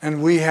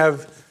 and we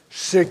have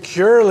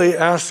securely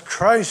asked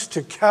Christ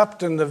to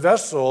captain the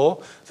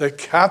vessel, the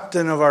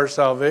captain of our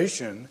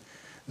salvation,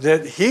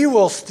 that he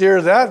will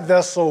steer that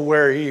vessel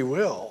where he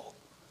will.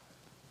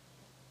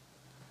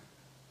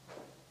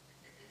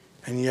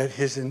 And yet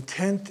his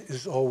intent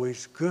is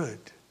always good,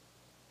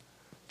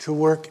 to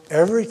work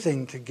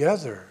everything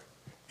together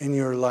in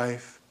your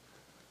life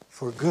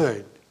for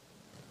good,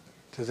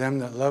 to them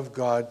that love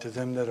God, to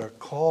them that are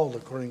called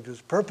according to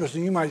his purpose.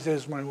 And you might say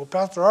this morning, well,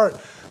 Pastor Art,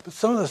 but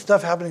some of the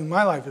stuff happening in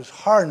my life is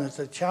hard and it's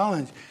a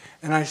challenge.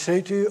 And I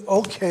say to you,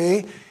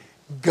 okay,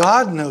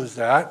 God knows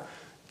that.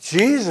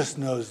 Jesus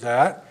knows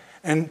that.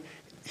 And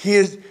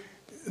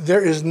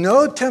there is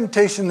no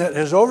temptation that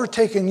has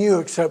overtaken you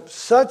except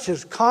such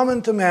as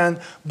common to man,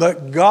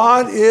 but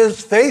God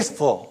is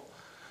faithful,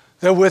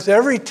 that with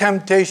every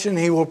temptation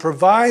he will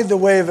provide the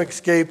way of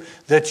escape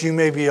that you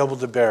may be able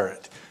to bear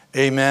it.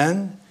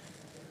 Amen?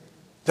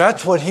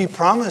 That's what he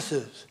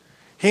promises.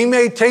 He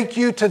may take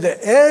you to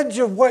the edge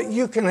of what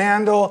you can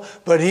handle,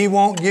 but he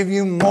won't give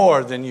you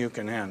more than you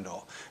can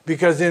handle.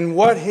 Because in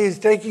what he's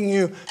taking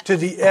you to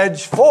the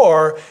edge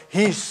for,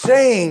 he's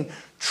saying,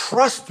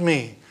 trust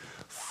me,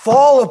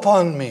 fall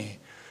upon me,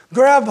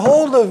 grab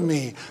hold of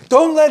me,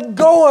 don't let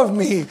go of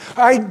me.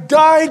 I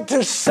died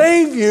to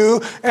save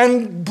you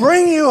and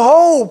bring you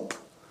hope.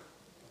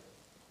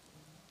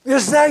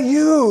 Is that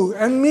you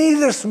and me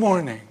this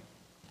morning?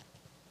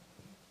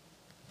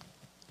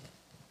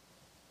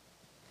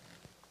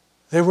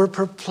 They were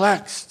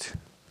perplexed.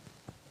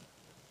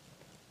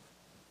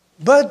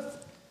 But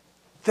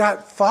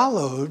that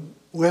followed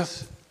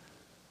with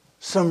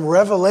some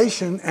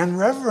revelation and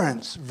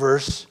reverence.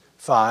 Verse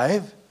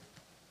 5,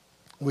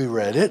 we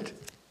read it.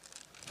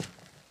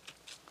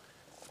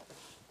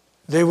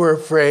 They were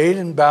afraid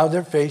and bowed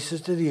their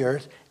faces to the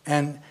earth.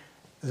 And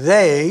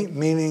they,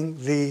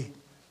 meaning the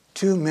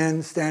two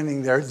men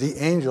standing there, the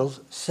angels,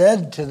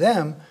 said to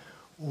them,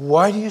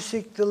 why do you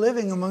seek the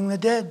living among the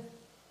dead?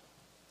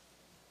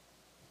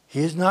 He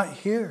is not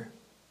here,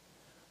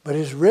 but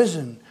is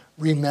risen.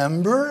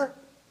 Remember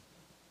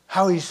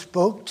how he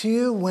spoke to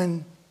you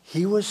when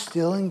he was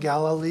still in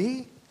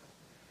Galilee?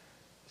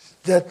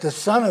 That the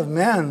Son of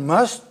Man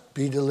must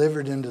be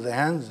delivered into the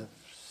hands of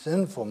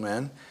sinful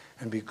men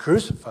and be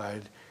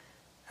crucified,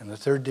 and the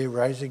third day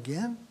rise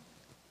again?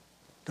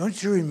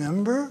 Don't you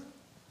remember?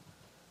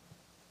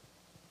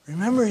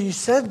 Remember, he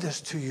said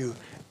this to you,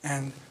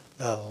 and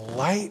the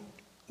light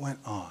went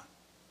on.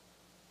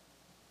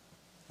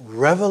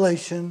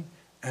 Revelation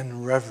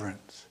and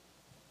reverence.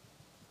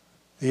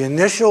 The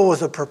initial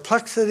was a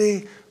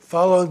perplexity,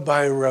 followed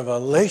by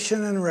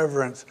revelation and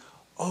reverence.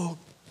 Oh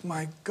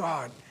my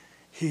God,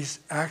 he's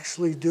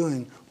actually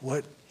doing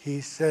what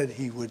he said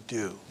he would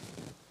do.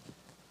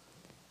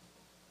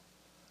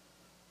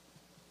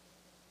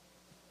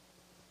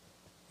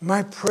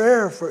 My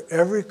prayer for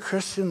every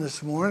Christian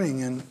this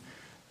morning,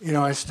 and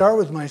I start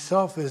with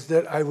myself, is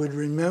that I would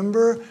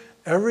remember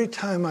every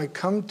time I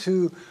come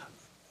to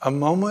a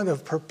moment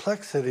of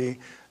perplexity,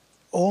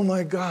 oh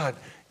my God,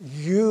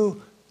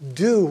 you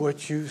do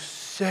what you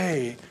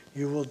say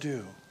you will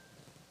do.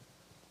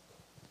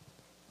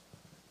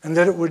 And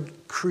that it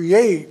would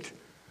create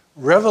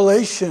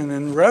revelation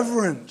and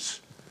reverence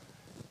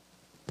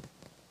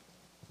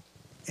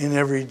in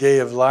every day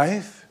of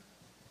life,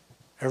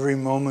 every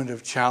moment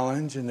of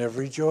challenge, and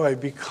every joy,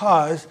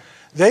 because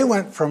they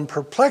went from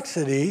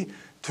perplexity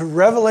to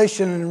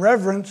revelation and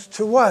reverence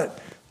to what?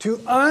 To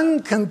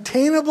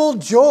uncontainable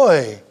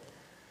joy.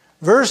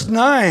 Verse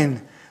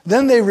 9,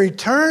 then they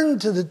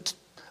returned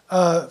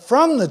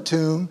from the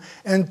tomb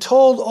and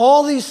told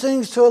all these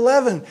things to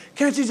 11.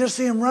 Can't you just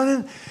see him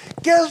running?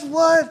 Guess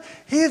what?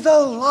 He's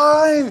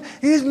alive.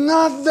 He's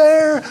not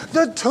there.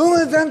 The tomb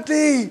is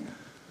empty.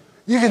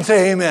 You can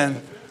say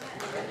amen.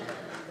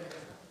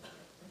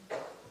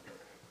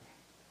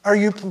 Are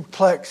you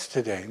perplexed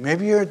today?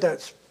 Maybe you're at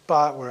that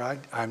spot where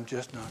I'm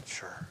just not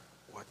sure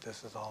what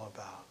this is all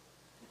about.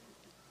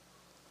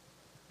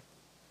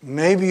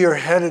 Maybe you're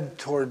headed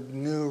toward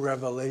new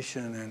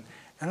revelation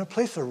and a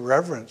place of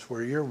reverence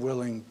where you're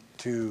willing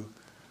to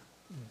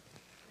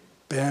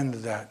bend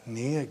that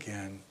knee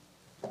again.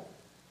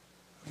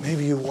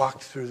 Maybe you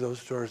walked through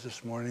those doors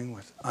this morning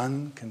with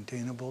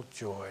uncontainable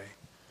joy.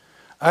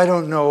 I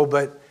don't know,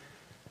 but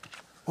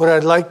what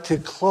I'd like to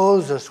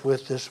close us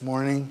with this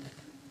morning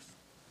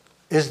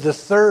is the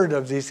third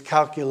of these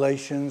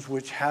calculations,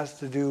 which has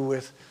to do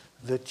with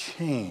the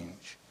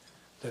change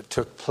that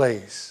took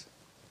place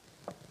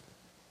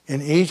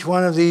in each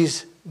one of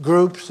these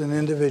groups and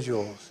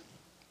individuals.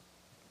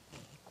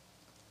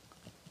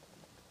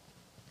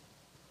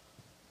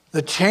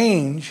 The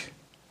change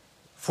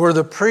for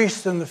the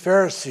priests and the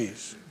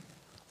Pharisees.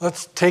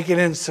 Let's take it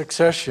in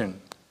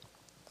succession.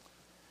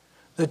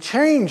 The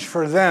change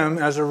for them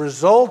as a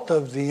result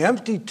of the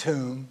empty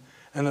tomb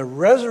and the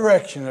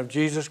resurrection of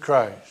Jesus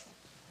Christ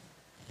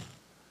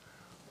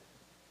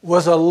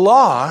was a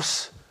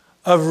loss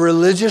of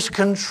religious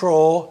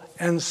control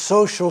and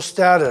social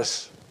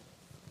status.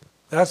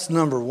 That's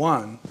number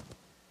one.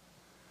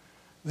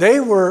 They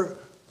were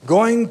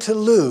going to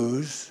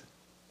lose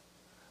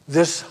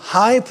this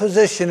high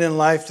position in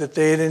life that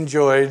they had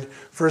enjoyed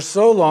for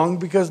so long,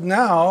 because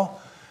now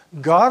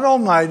God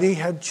Almighty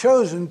had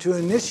chosen to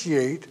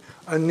initiate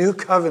a new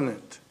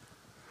covenant,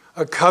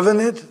 a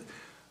covenant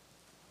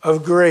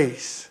of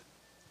grace.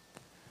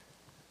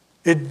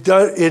 It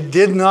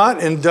did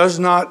not and does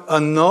not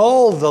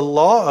annul the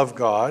law of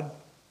God,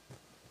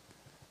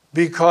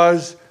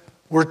 because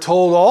we're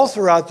told all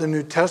throughout the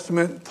New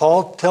Testament,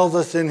 Paul tells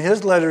us in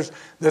his letters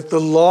that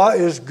the law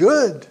is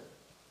good.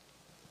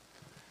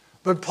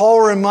 But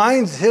Paul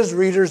reminds his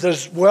readers,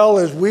 as well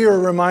as we are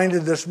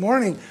reminded this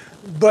morning,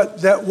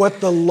 but that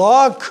what the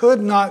law could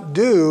not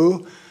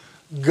do,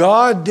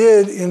 God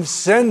did in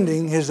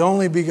sending his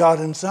only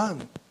begotten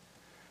Son.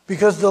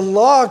 Because the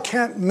law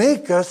can't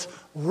make us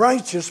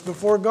righteous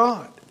before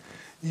God.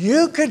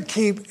 You could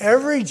keep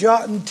every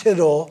jot and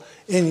tittle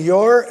in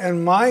your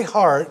and my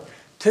heart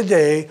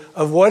today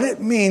of what it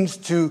means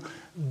to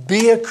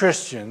be a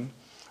Christian.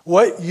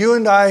 What you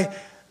and I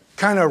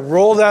kind of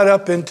roll that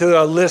up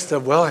into a list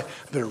of, well, I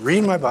better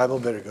read my Bible,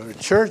 better go to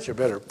church, I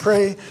better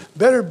pray,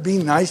 better be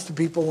nice to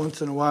people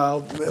once in a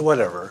while,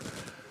 whatever.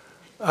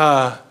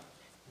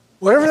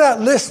 Whatever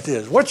that list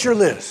is, what's your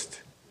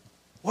list?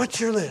 What's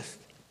your list?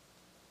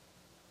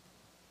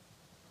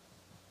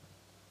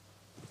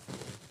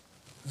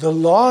 The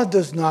law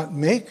does not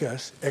make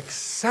us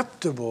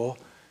acceptable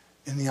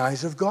in the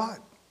eyes of God.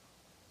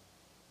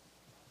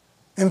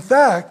 In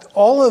fact,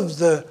 all of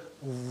the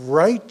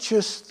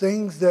righteous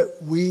things that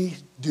we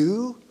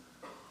do,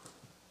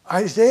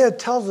 Isaiah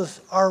tells us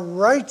our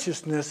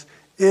righteousness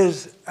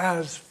is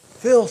as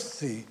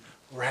filthy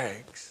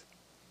rags.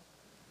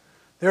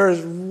 There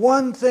is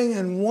one thing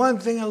and one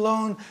thing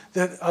alone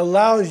that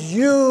allows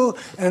you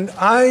and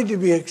I to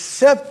be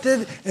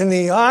accepted in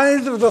the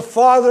eyes of the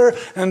Father,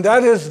 and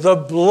that is the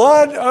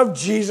blood of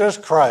Jesus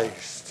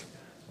Christ.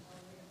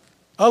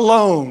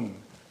 Alone.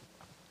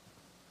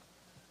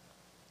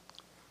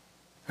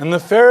 And the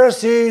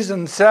Pharisees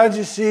and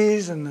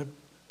Sadducees and the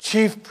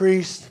chief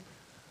priests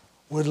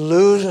would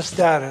lose a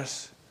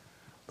status,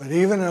 but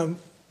even a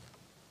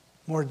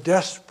more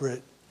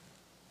desperate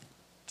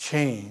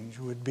change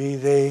would be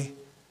they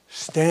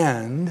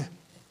stand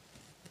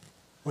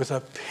with a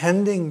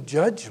pending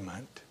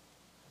judgment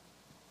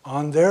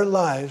on their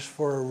lives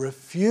for a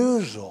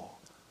refusal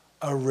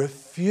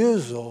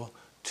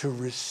to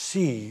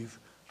receive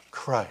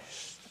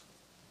Christ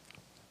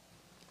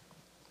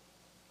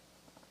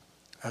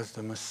as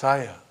the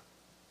Messiah,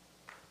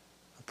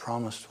 the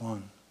promised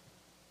one.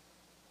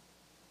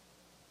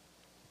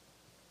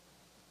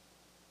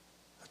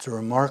 It's a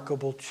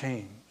remarkable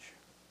change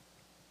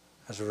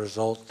as a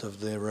result of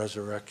the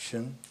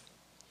resurrection.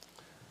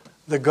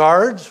 The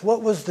guards,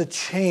 what was the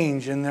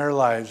change in their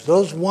lives?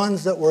 Those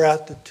ones that were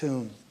at the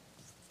tomb.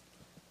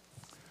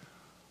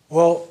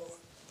 Well,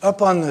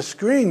 up on the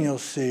screen you'll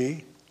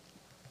see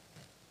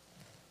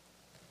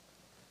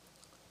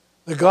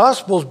the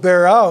Gospels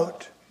bear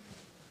out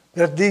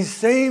that these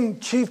same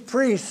chief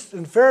priests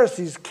and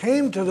Pharisees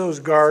came to those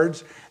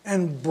guards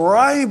and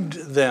bribed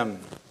them,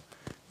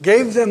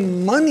 gave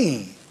them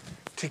money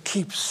to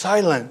keep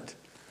silent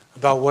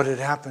about what had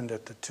happened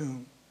at the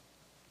tomb.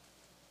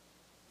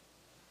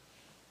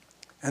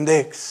 And they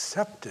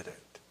accepted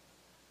it.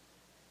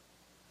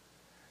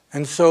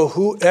 And so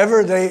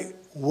whoever they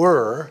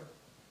were,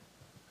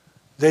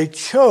 they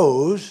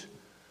chose,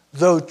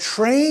 though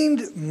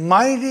trained,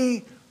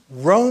 mighty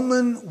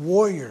Roman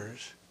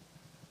warriors,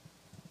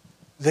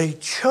 they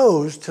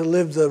chose to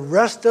live the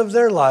rest of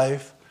their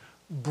life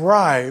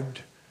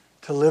bribed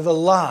to live a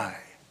lie.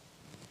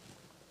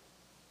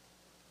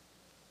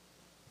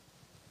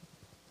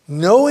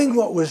 Knowing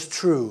what was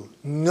true,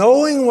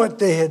 knowing what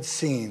they had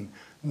seen,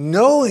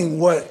 knowing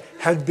what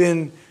had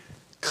been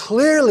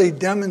clearly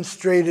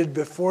demonstrated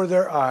before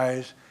their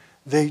eyes,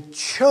 they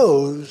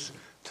chose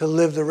to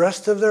live the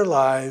rest of their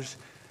lives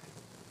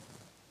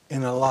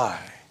in a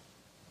lie.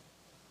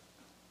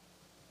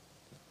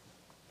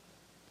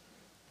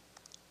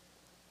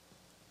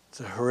 It's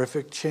a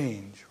horrific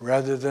change.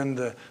 Rather than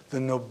the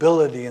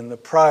nobility and the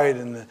pride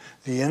and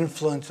the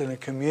influence in a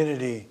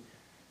community.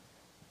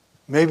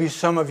 Maybe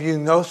some of you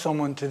know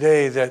someone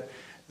today that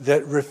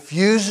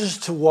refuses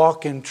to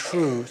walk in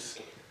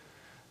truth,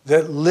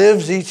 that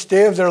lives each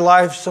day of their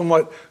life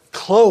somewhat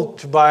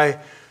cloaked by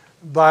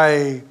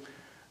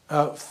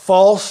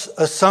false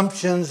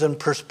assumptions and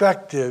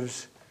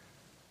perspectives,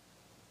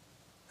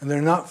 and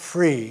they're not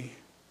free.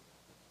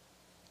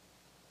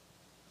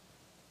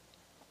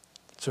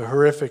 It's a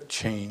horrific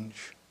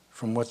change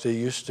from what they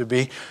used to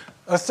be.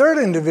 A third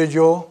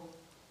individual,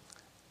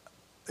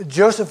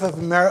 Joseph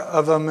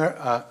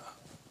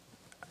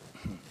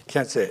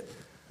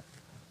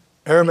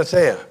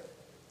Arimathea.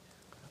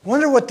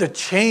 Wonder what the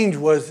change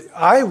was.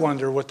 I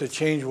wonder what the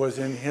change was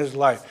in his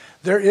life.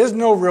 There is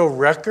no real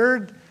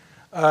record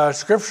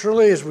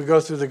scripturally as we go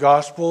through the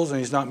Gospels, and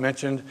he's not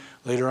mentioned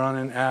later on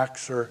in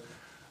Acts or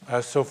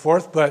so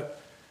forth. But,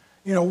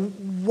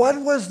 what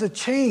was the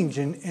change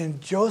in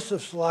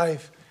Joseph's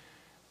life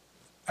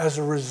as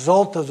a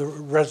result of the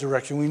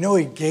resurrection? We know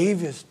he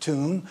gave his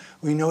tomb.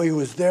 We know he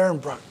was there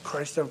and brought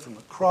Christ down from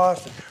the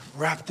cross and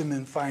wrapped him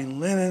in fine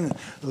linen and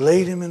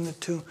laid him in the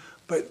tomb.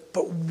 But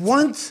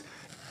once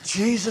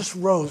Jesus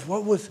rose,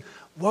 what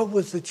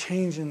was the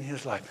change in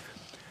his life?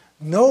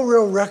 No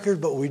real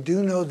record, but we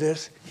do know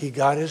this. He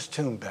got his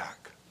tomb back.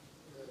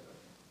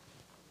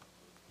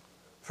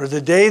 For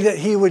the day that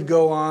he would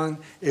go on,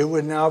 it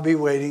would now be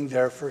waiting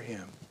there for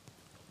him.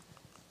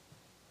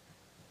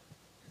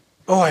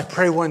 Oh, I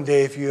pray one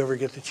day if you ever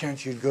get the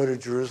chance, you'd go to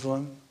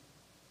Jerusalem.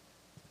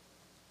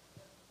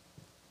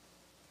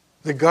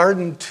 The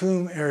Garden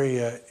Tomb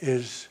area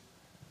is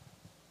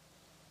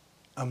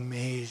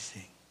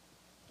amazing.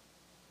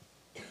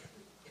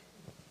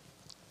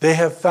 They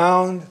have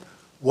found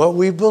what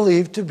we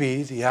believe to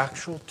be the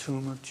actual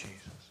tomb of Jesus.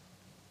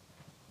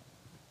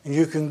 And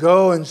you can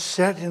go and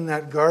sit in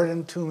that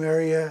Garden Tomb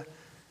area.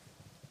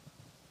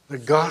 The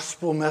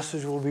gospel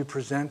message will be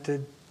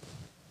presented.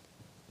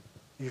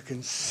 You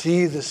can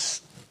see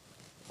this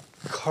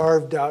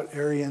carved out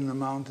area in the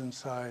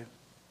mountainside.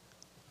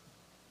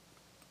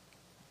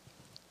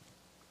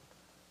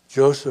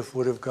 Joseph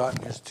would have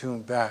gotten his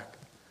tomb back.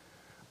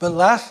 But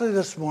lastly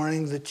this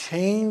morning, the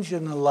change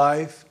in the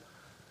life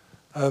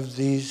of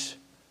these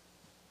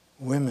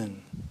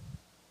women.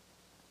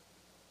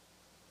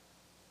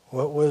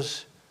 What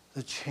was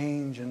the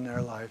change in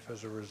their life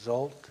as a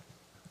result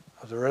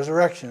of the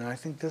resurrection? And I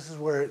think this is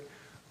where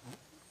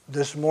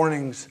this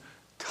morning's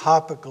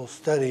topical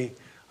study,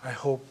 I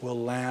hope, will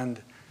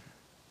land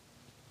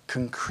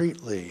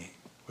concretely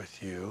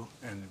with you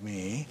and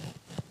me.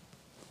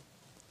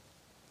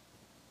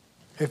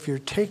 If you're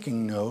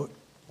taking note,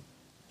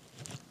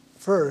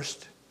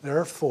 first, there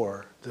are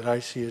four that I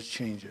see as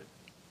changes.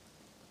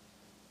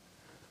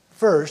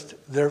 First,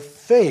 their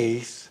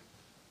faith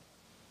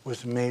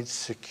was made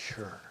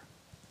secure.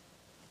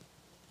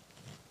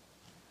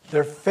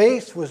 Their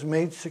faith was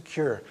made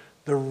secure.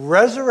 The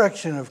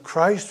resurrection of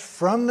Christ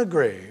from the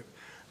grave,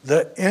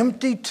 the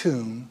empty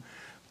tomb,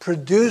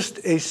 produced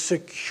a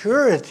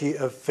security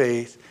of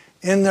faith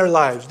in their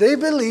lives. They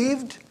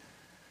believed,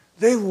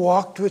 they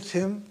walked with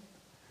him,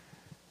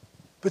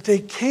 but they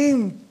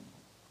came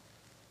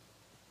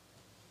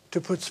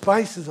to put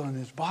spices on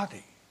his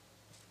body.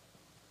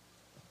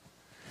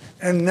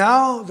 And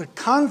now the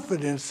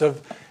confidence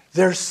of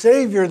their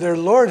Savior, their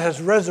Lord,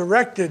 has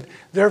resurrected.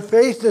 Their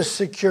faith is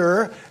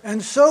secure,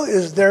 and so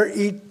is their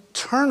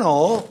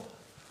eternal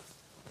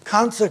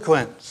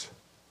consequence.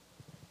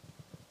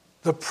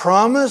 The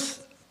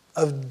promise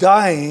of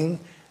dying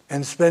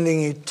and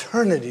spending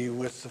eternity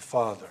with the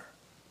Father.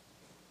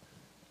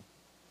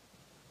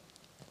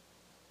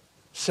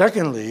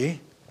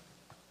 Secondly,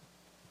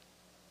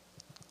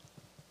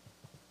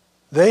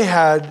 they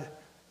had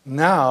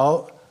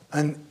now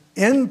an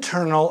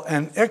internal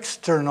and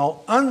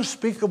external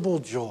unspeakable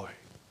joy.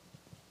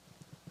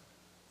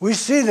 We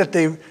see that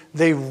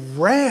they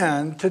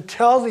ran to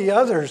tell the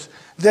others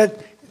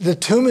that the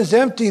tomb is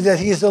empty, that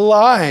he's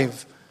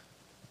alive.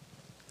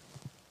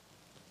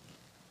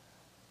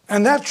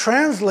 And that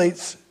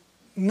translates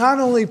not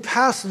only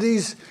past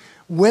these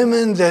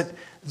women that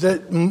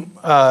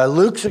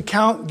Luke's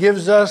account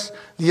gives us,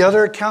 the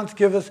other accounts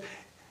give us,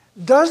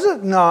 does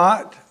it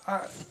not,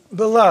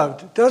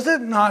 beloved, does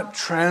it not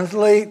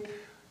translate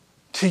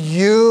to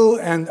you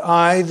and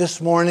I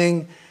this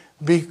morning,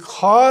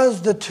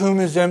 because the tomb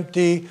is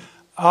empty,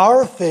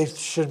 our faith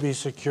should be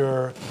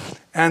secure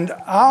and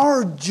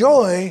our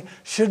joy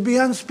should be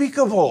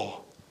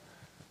unspeakable?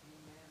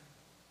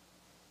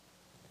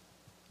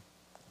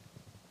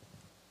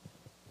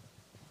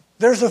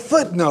 There's a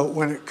footnote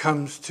when it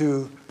comes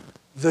to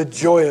the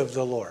joy of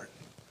the Lord.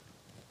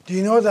 Do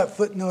you know what that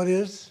footnote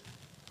is?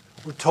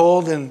 We're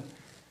told in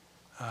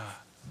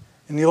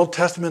the Old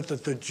Testament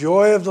that the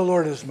joy of the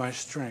Lord is my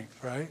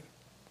strength, right?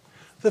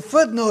 The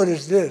footnote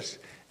is this,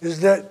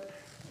 is that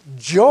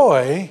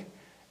joy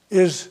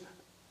is,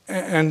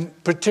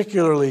 and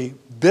particularly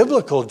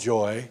biblical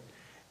joy,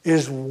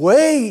 is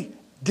way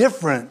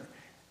different.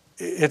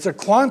 It's a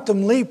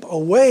quantum leap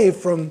away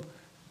from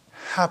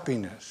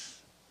happiness.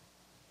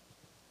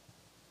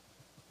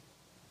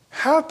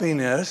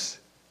 Happiness,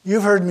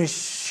 you've heard me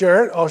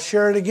share it, I'll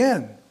share it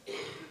again.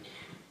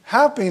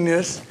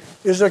 Happiness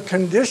is a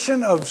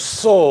condition of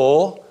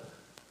soul,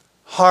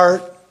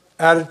 heart,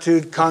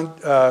 attitude,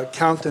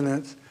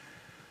 countenance,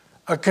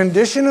 a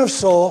condition of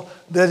soul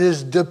that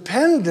is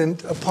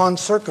dependent upon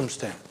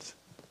circumstance.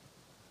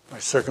 My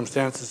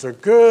circumstances are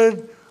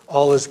good,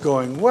 all is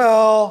going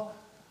well,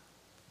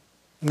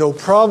 no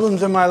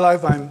problems in my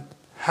life, I'm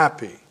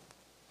happy.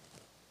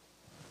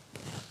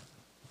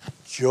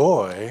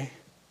 Joy,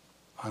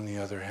 on the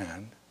other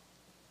hand,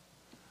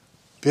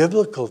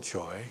 biblical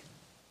joy,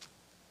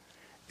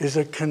 is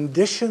a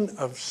condition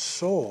of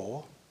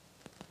soul,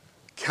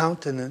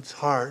 countenance,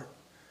 heart,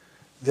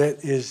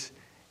 that is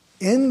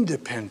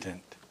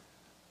independent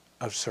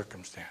of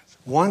circumstance.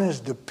 One is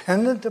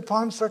dependent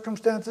upon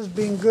circumstances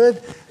being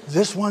good.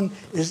 This one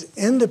is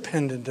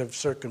independent of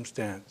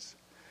circumstance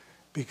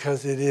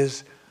because it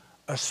is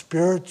a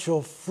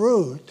spiritual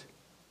fruit.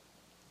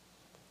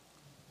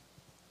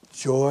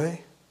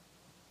 Joy.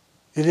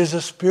 It is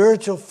a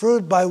spiritual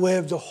fruit by way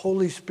of the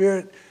Holy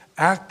Spirit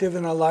active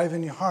and alive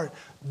in your heart.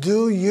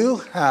 Do you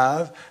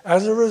have,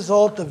 as a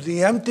result of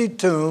the empty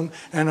tomb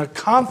and a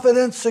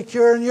confidence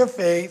secure in your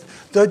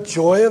faith, the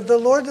joy of the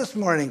Lord this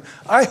morning?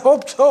 I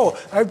hope so.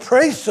 I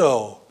pray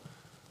so.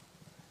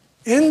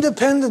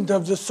 Independent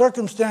of the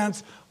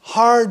circumstance,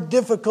 hard,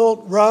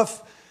 difficult,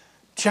 rough,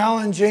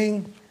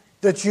 challenging,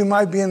 that you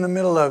might be in the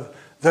middle of,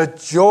 the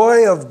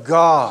joy of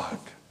God.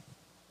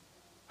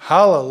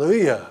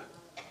 Hallelujah.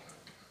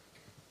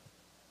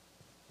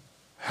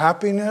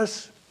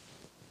 Happiness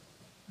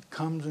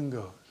comes and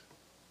goes.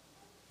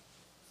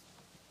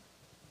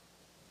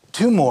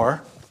 Two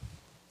more.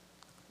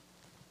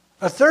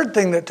 A third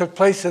thing that took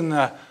place in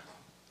the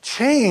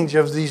change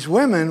of these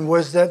women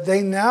was that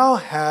they now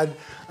had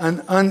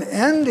an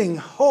unending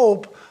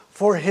hope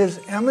for his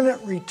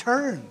imminent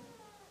return.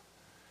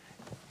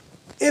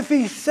 If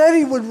he said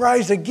he would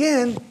rise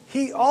again,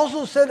 he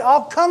also said,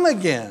 I'll come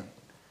again.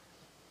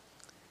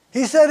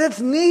 He said, it's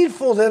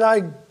needful that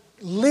I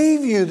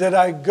leave you, that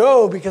I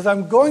go, because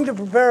I'm going to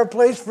prepare a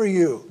place for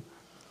you.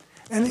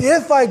 And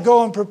if I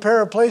go and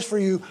prepare a place for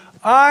you,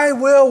 I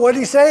will, what did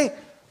he say?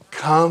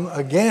 Come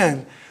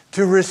again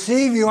to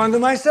receive you unto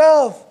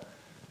myself.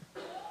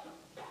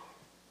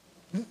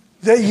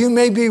 That you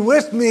may be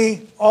with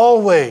me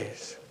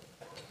always.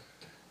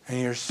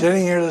 And you're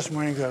sitting here this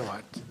morning going,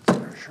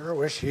 I sure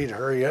wish he'd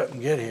hurry up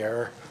and get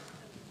here.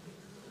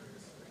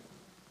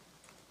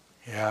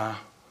 Yeah,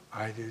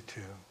 I do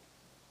too.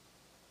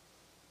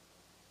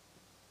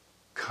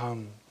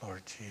 Come,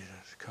 Lord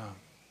Jesus, come.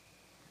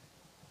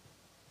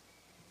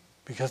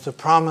 Because the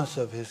promise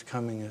of his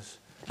coming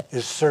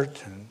is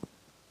certain.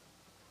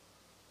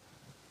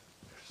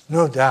 There's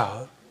no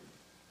doubt.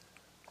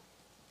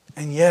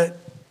 And yet,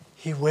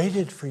 he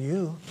waited for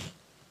you,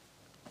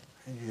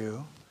 and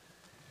you,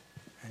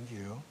 and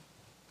you,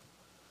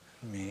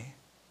 and me.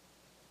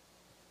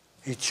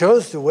 He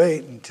chose to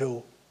wait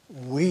until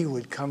we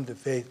would come to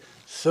faith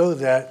so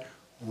that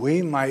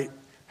we might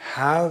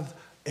have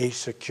a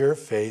secure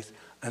faith,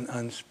 an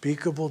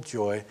unspeakable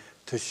joy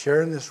to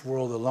share in this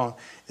world alone.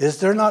 Is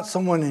there not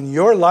someone in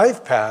your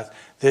life path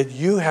that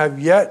you have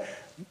yet,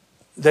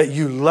 that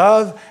you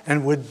love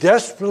and would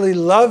desperately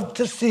love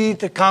to see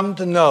to come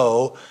to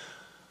know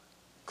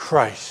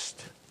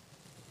Christ?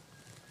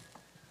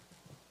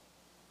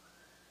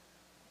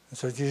 And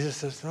so Jesus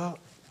says, well,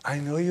 I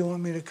know you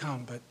want me to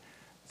come, but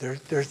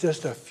there's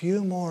just a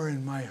few more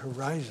in my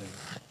horizon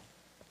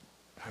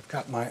I've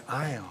got my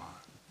eye on.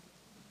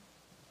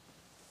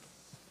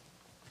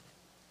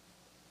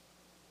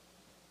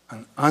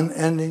 An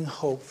unending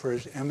hope for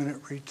his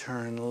imminent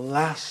return.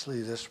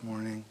 Lastly this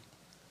morning,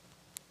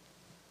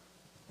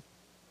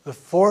 the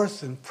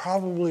fourth and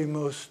probably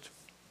most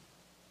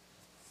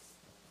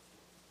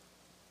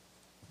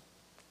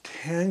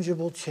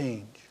tangible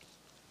change.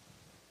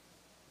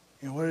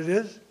 You know what it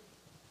is?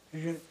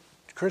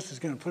 Chris is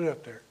going to put it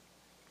up there.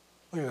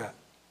 Look at that.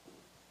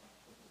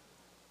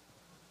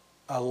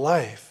 A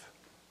life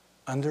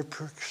under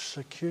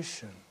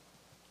persecution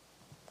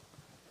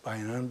by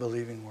an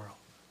unbelieving world.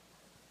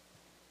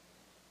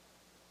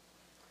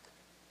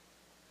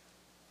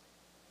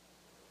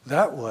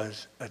 That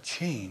was a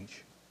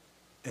change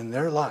in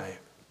their life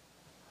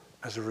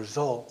as a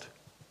result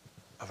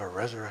of a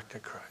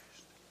resurrected Christ.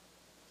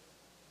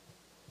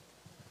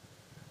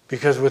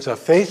 Because with a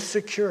faith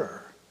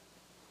secure,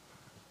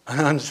 an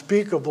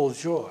unspeakable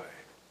joy,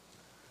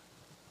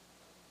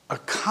 a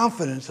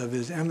confidence of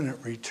his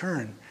imminent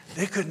return,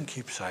 they couldn't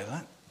keep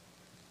silent.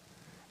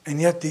 And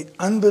yet the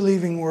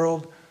unbelieving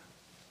world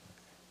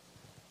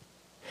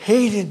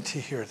hated to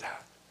hear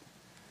that,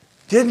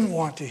 didn't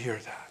want to hear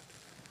that.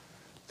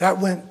 That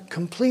went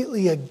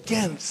completely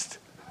against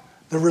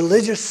the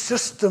religious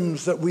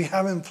systems that we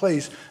have in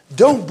place.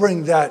 Don't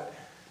bring that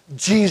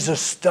Jesus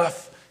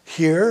stuff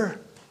here.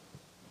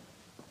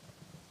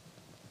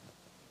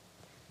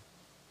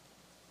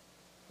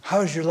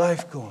 How's your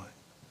life going?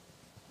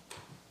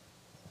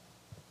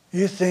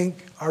 You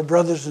think our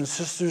brothers and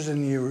sisters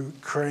in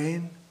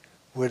Ukraine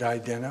would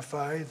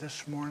identify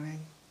this morning?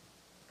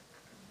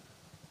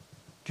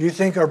 Do you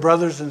think our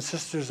brothers and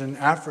sisters in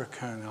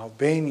Africa and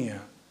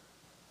Albania,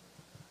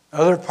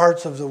 other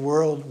parts of the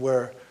world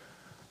where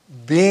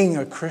being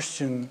a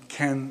Christian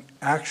can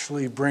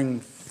actually bring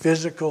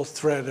physical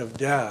threat of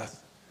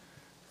death,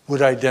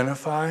 would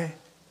identify?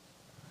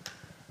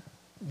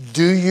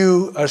 Do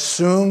you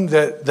assume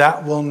that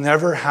that will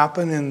never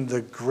happen in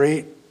the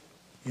great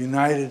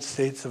United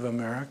States of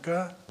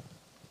America?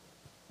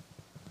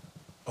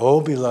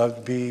 Oh,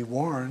 beloved, be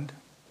warned.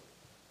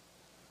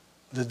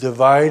 The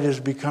divide is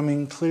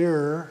becoming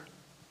clearer.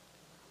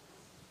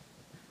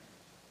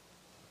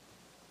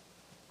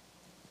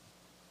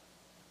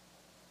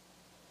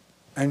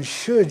 And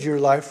should your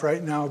life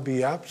right now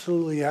be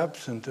absolutely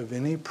absent of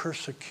any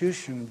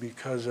persecution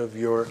because of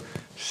your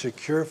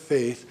secure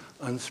faith,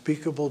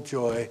 unspeakable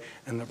joy,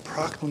 and the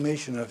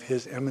proclamation of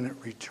his imminent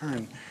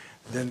return,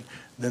 then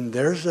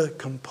there's a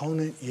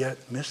component yet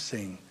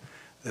missing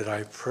that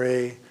I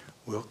pray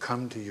will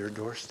come to your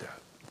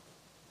doorstep.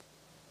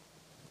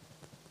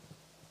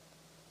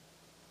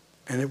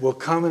 And it will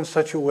come in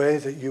such a way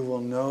that you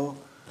will know,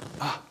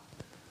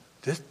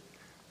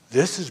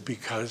 this is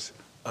because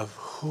of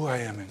who I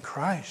am in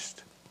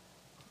Christ.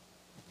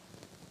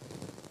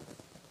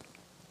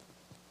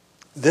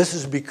 This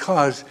is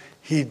because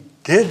he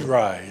did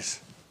rise.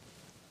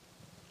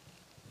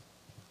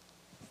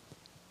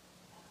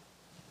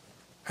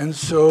 And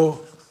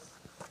so,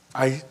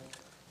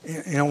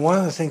 one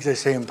of the things they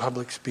say in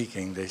public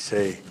speaking, they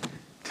say,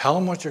 tell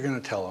them what you're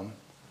going to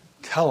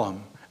tell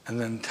them, and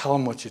then tell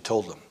them what you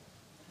told them.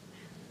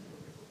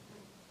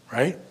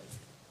 Right?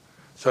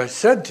 So I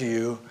said to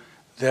you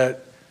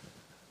that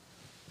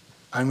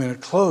I'm going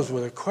to close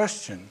with a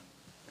question.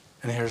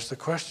 And here's the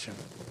question.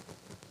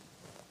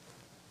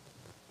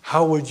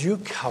 How would you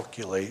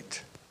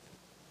calculate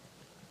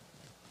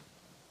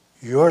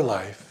your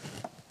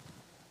life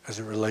as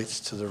it relates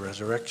to the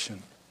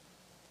resurrection?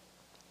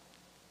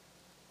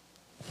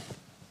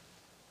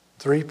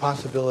 3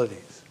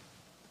 possibilities.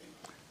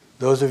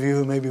 Those of you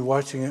who may be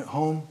watching at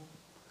home,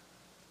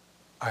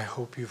 I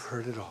hope you've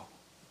heard it all.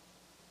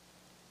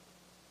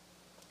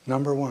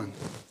 Number 1.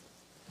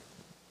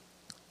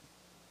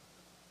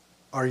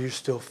 Are you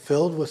still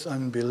filled with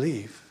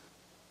unbelief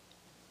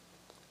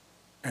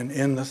and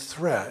in the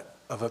threat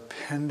of a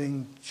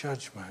pending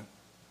judgment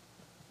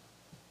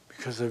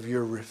because of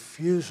your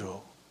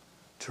refusal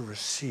to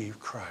receive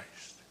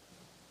Christ?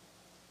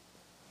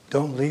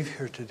 Don't leave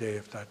here today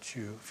if that's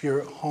you. If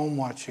you're at home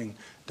watching,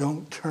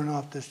 don't turn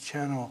off this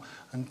channel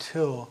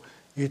until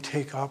you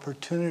take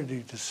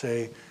opportunity to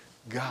say,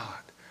 God,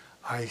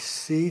 I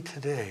see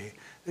today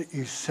that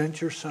you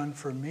sent your son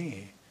for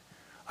me.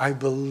 I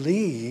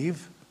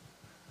believe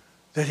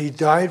that he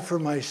died for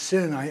my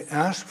sin. I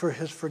ask for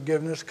his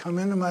forgiveness. Come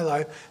into my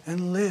life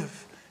and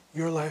live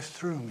your life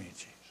through me,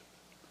 Jesus.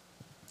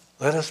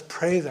 Let us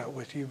pray that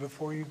with you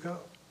before you go.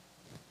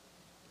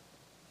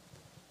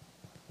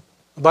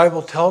 The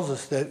Bible tells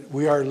us that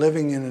we are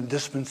living in a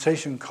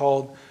dispensation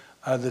called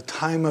the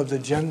time of the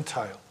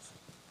Gentiles.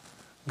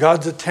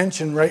 God's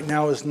attention right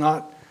now is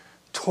not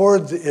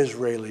toward the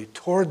Israeli,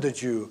 toward the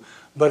Jew,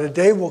 but a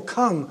day will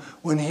come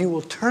when he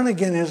will turn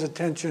again his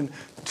attention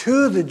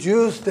to the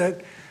Jews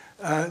that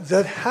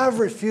have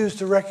refused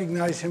to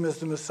recognize him as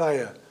the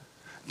Messiah.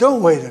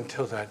 Don't wait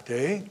until that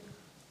day.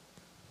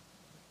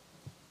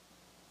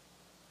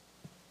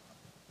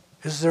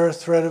 Is there a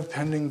threat of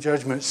pending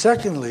judgment?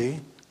 Secondly,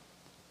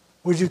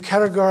 would you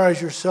categorize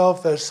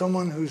yourself as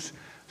someone who's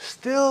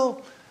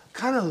still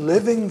kind of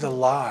living the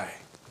lie?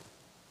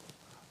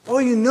 Oh,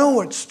 you know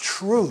what's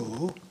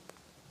true.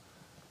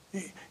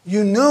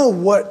 You know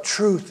what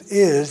truth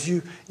is.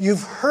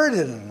 You've heard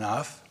it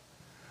enough.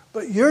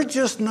 But you're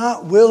just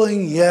not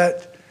willing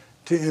yet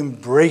to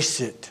embrace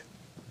it.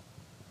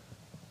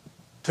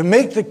 To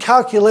make the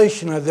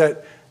calculation of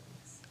that,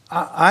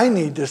 I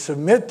need to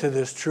submit to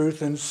this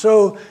truth. And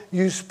so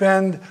you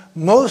spend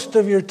most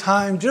of your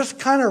time just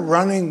kind of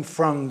running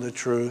from the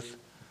truth.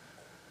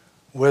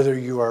 Whether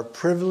you are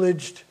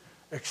privileged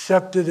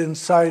accepted in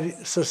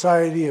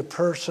society, a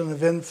person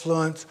of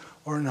influence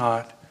or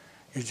not.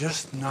 You're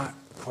just not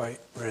quite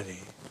ready.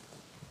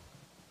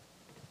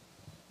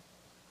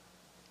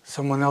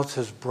 Someone else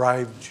has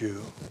bribed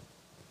you,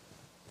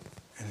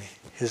 and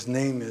his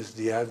name is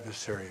the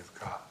adversary of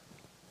God.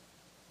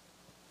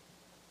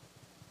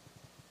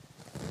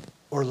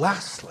 Or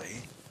lastly,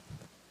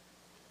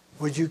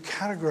 would you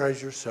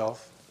categorize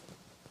yourself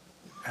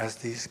as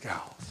these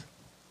gals?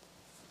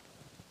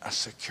 A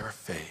secure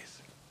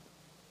faith,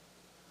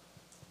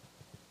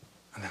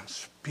 an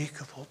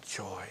unspeakable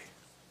joy.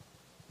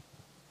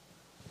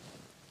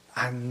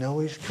 I know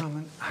he's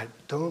coming. I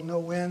don't know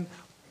when.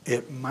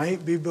 It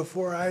might be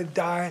before I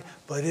die,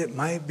 but it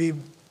might be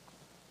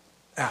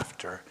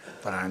after.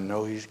 But I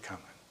know he's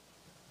coming.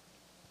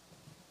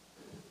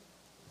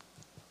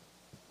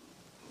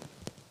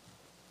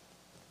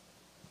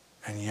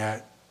 And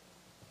yet,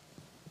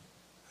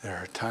 there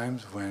are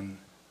times when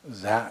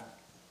that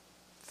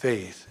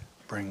faith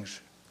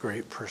brings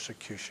great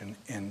persecution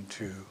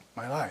into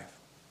my life.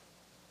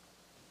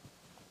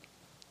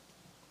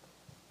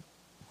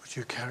 Would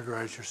you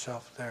categorize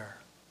yourself there?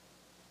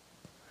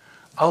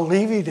 I'll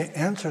leave you to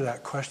answer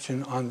that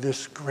question on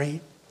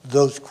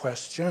those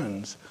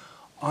questions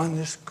on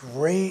this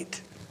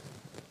great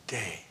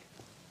day.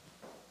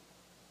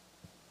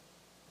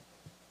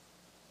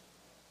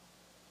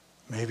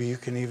 Maybe you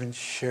can even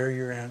share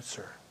your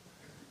answer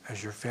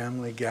as your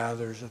family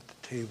gathers at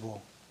the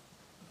table.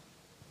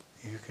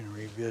 You can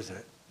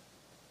revisit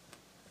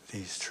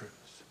these truths.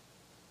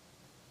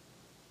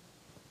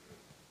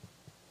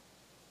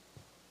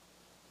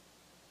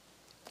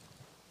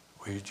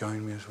 Will you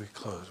join me as we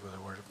close with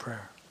a word of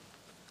prayer?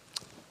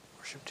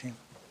 Worship team.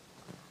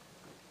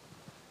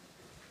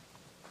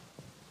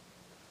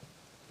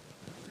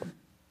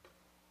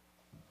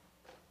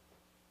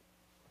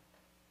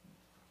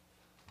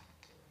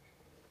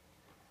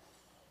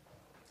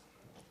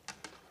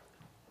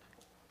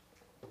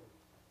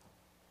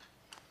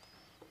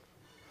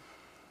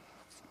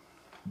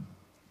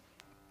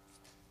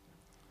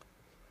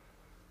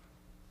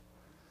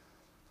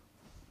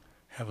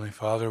 Heavenly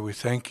Father, we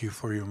thank you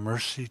for your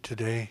mercy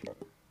today.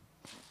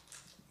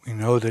 We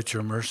know that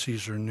your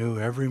mercies are new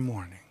every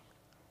morning.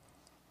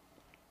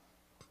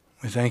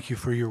 We thank you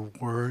for your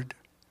word,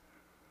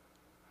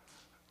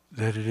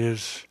 that it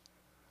is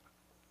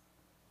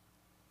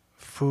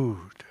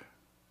food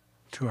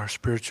to our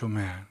spiritual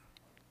man.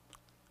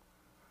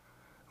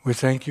 We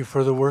thank you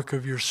for the work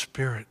of your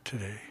Spirit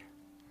today,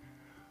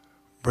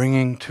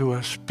 bringing to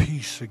us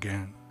peace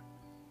again,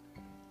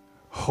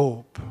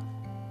 hope,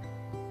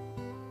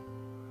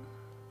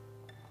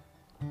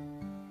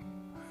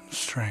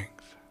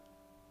 strength.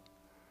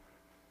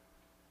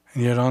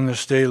 And yet on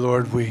this day,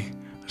 Lord, we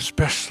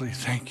especially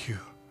thank you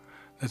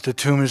that the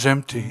tomb is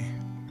empty.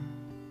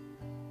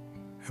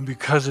 And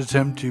because it's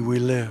empty, we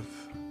live.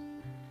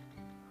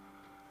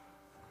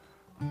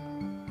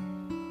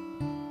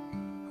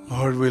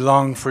 Lord, we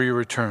long for your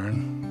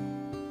return.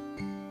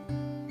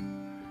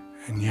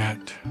 And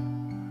yet,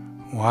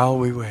 while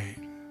we wait,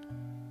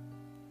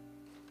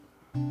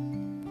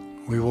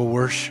 we will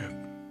worship,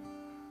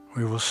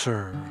 we will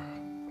serve,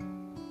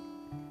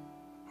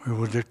 we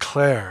will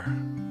declare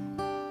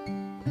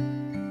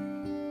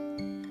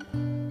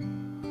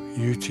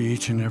you to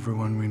each and every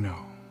one we know.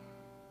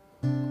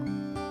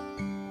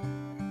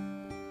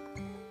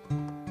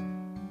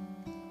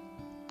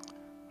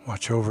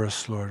 Watch over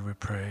us, Lord, we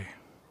pray.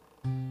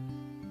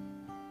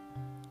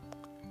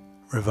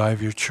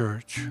 Revive your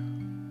church.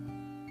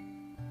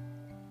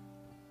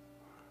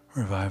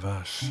 Revive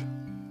us.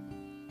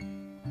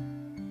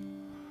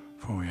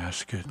 For we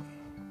ask it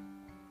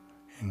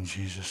in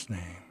Jesus'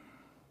 name.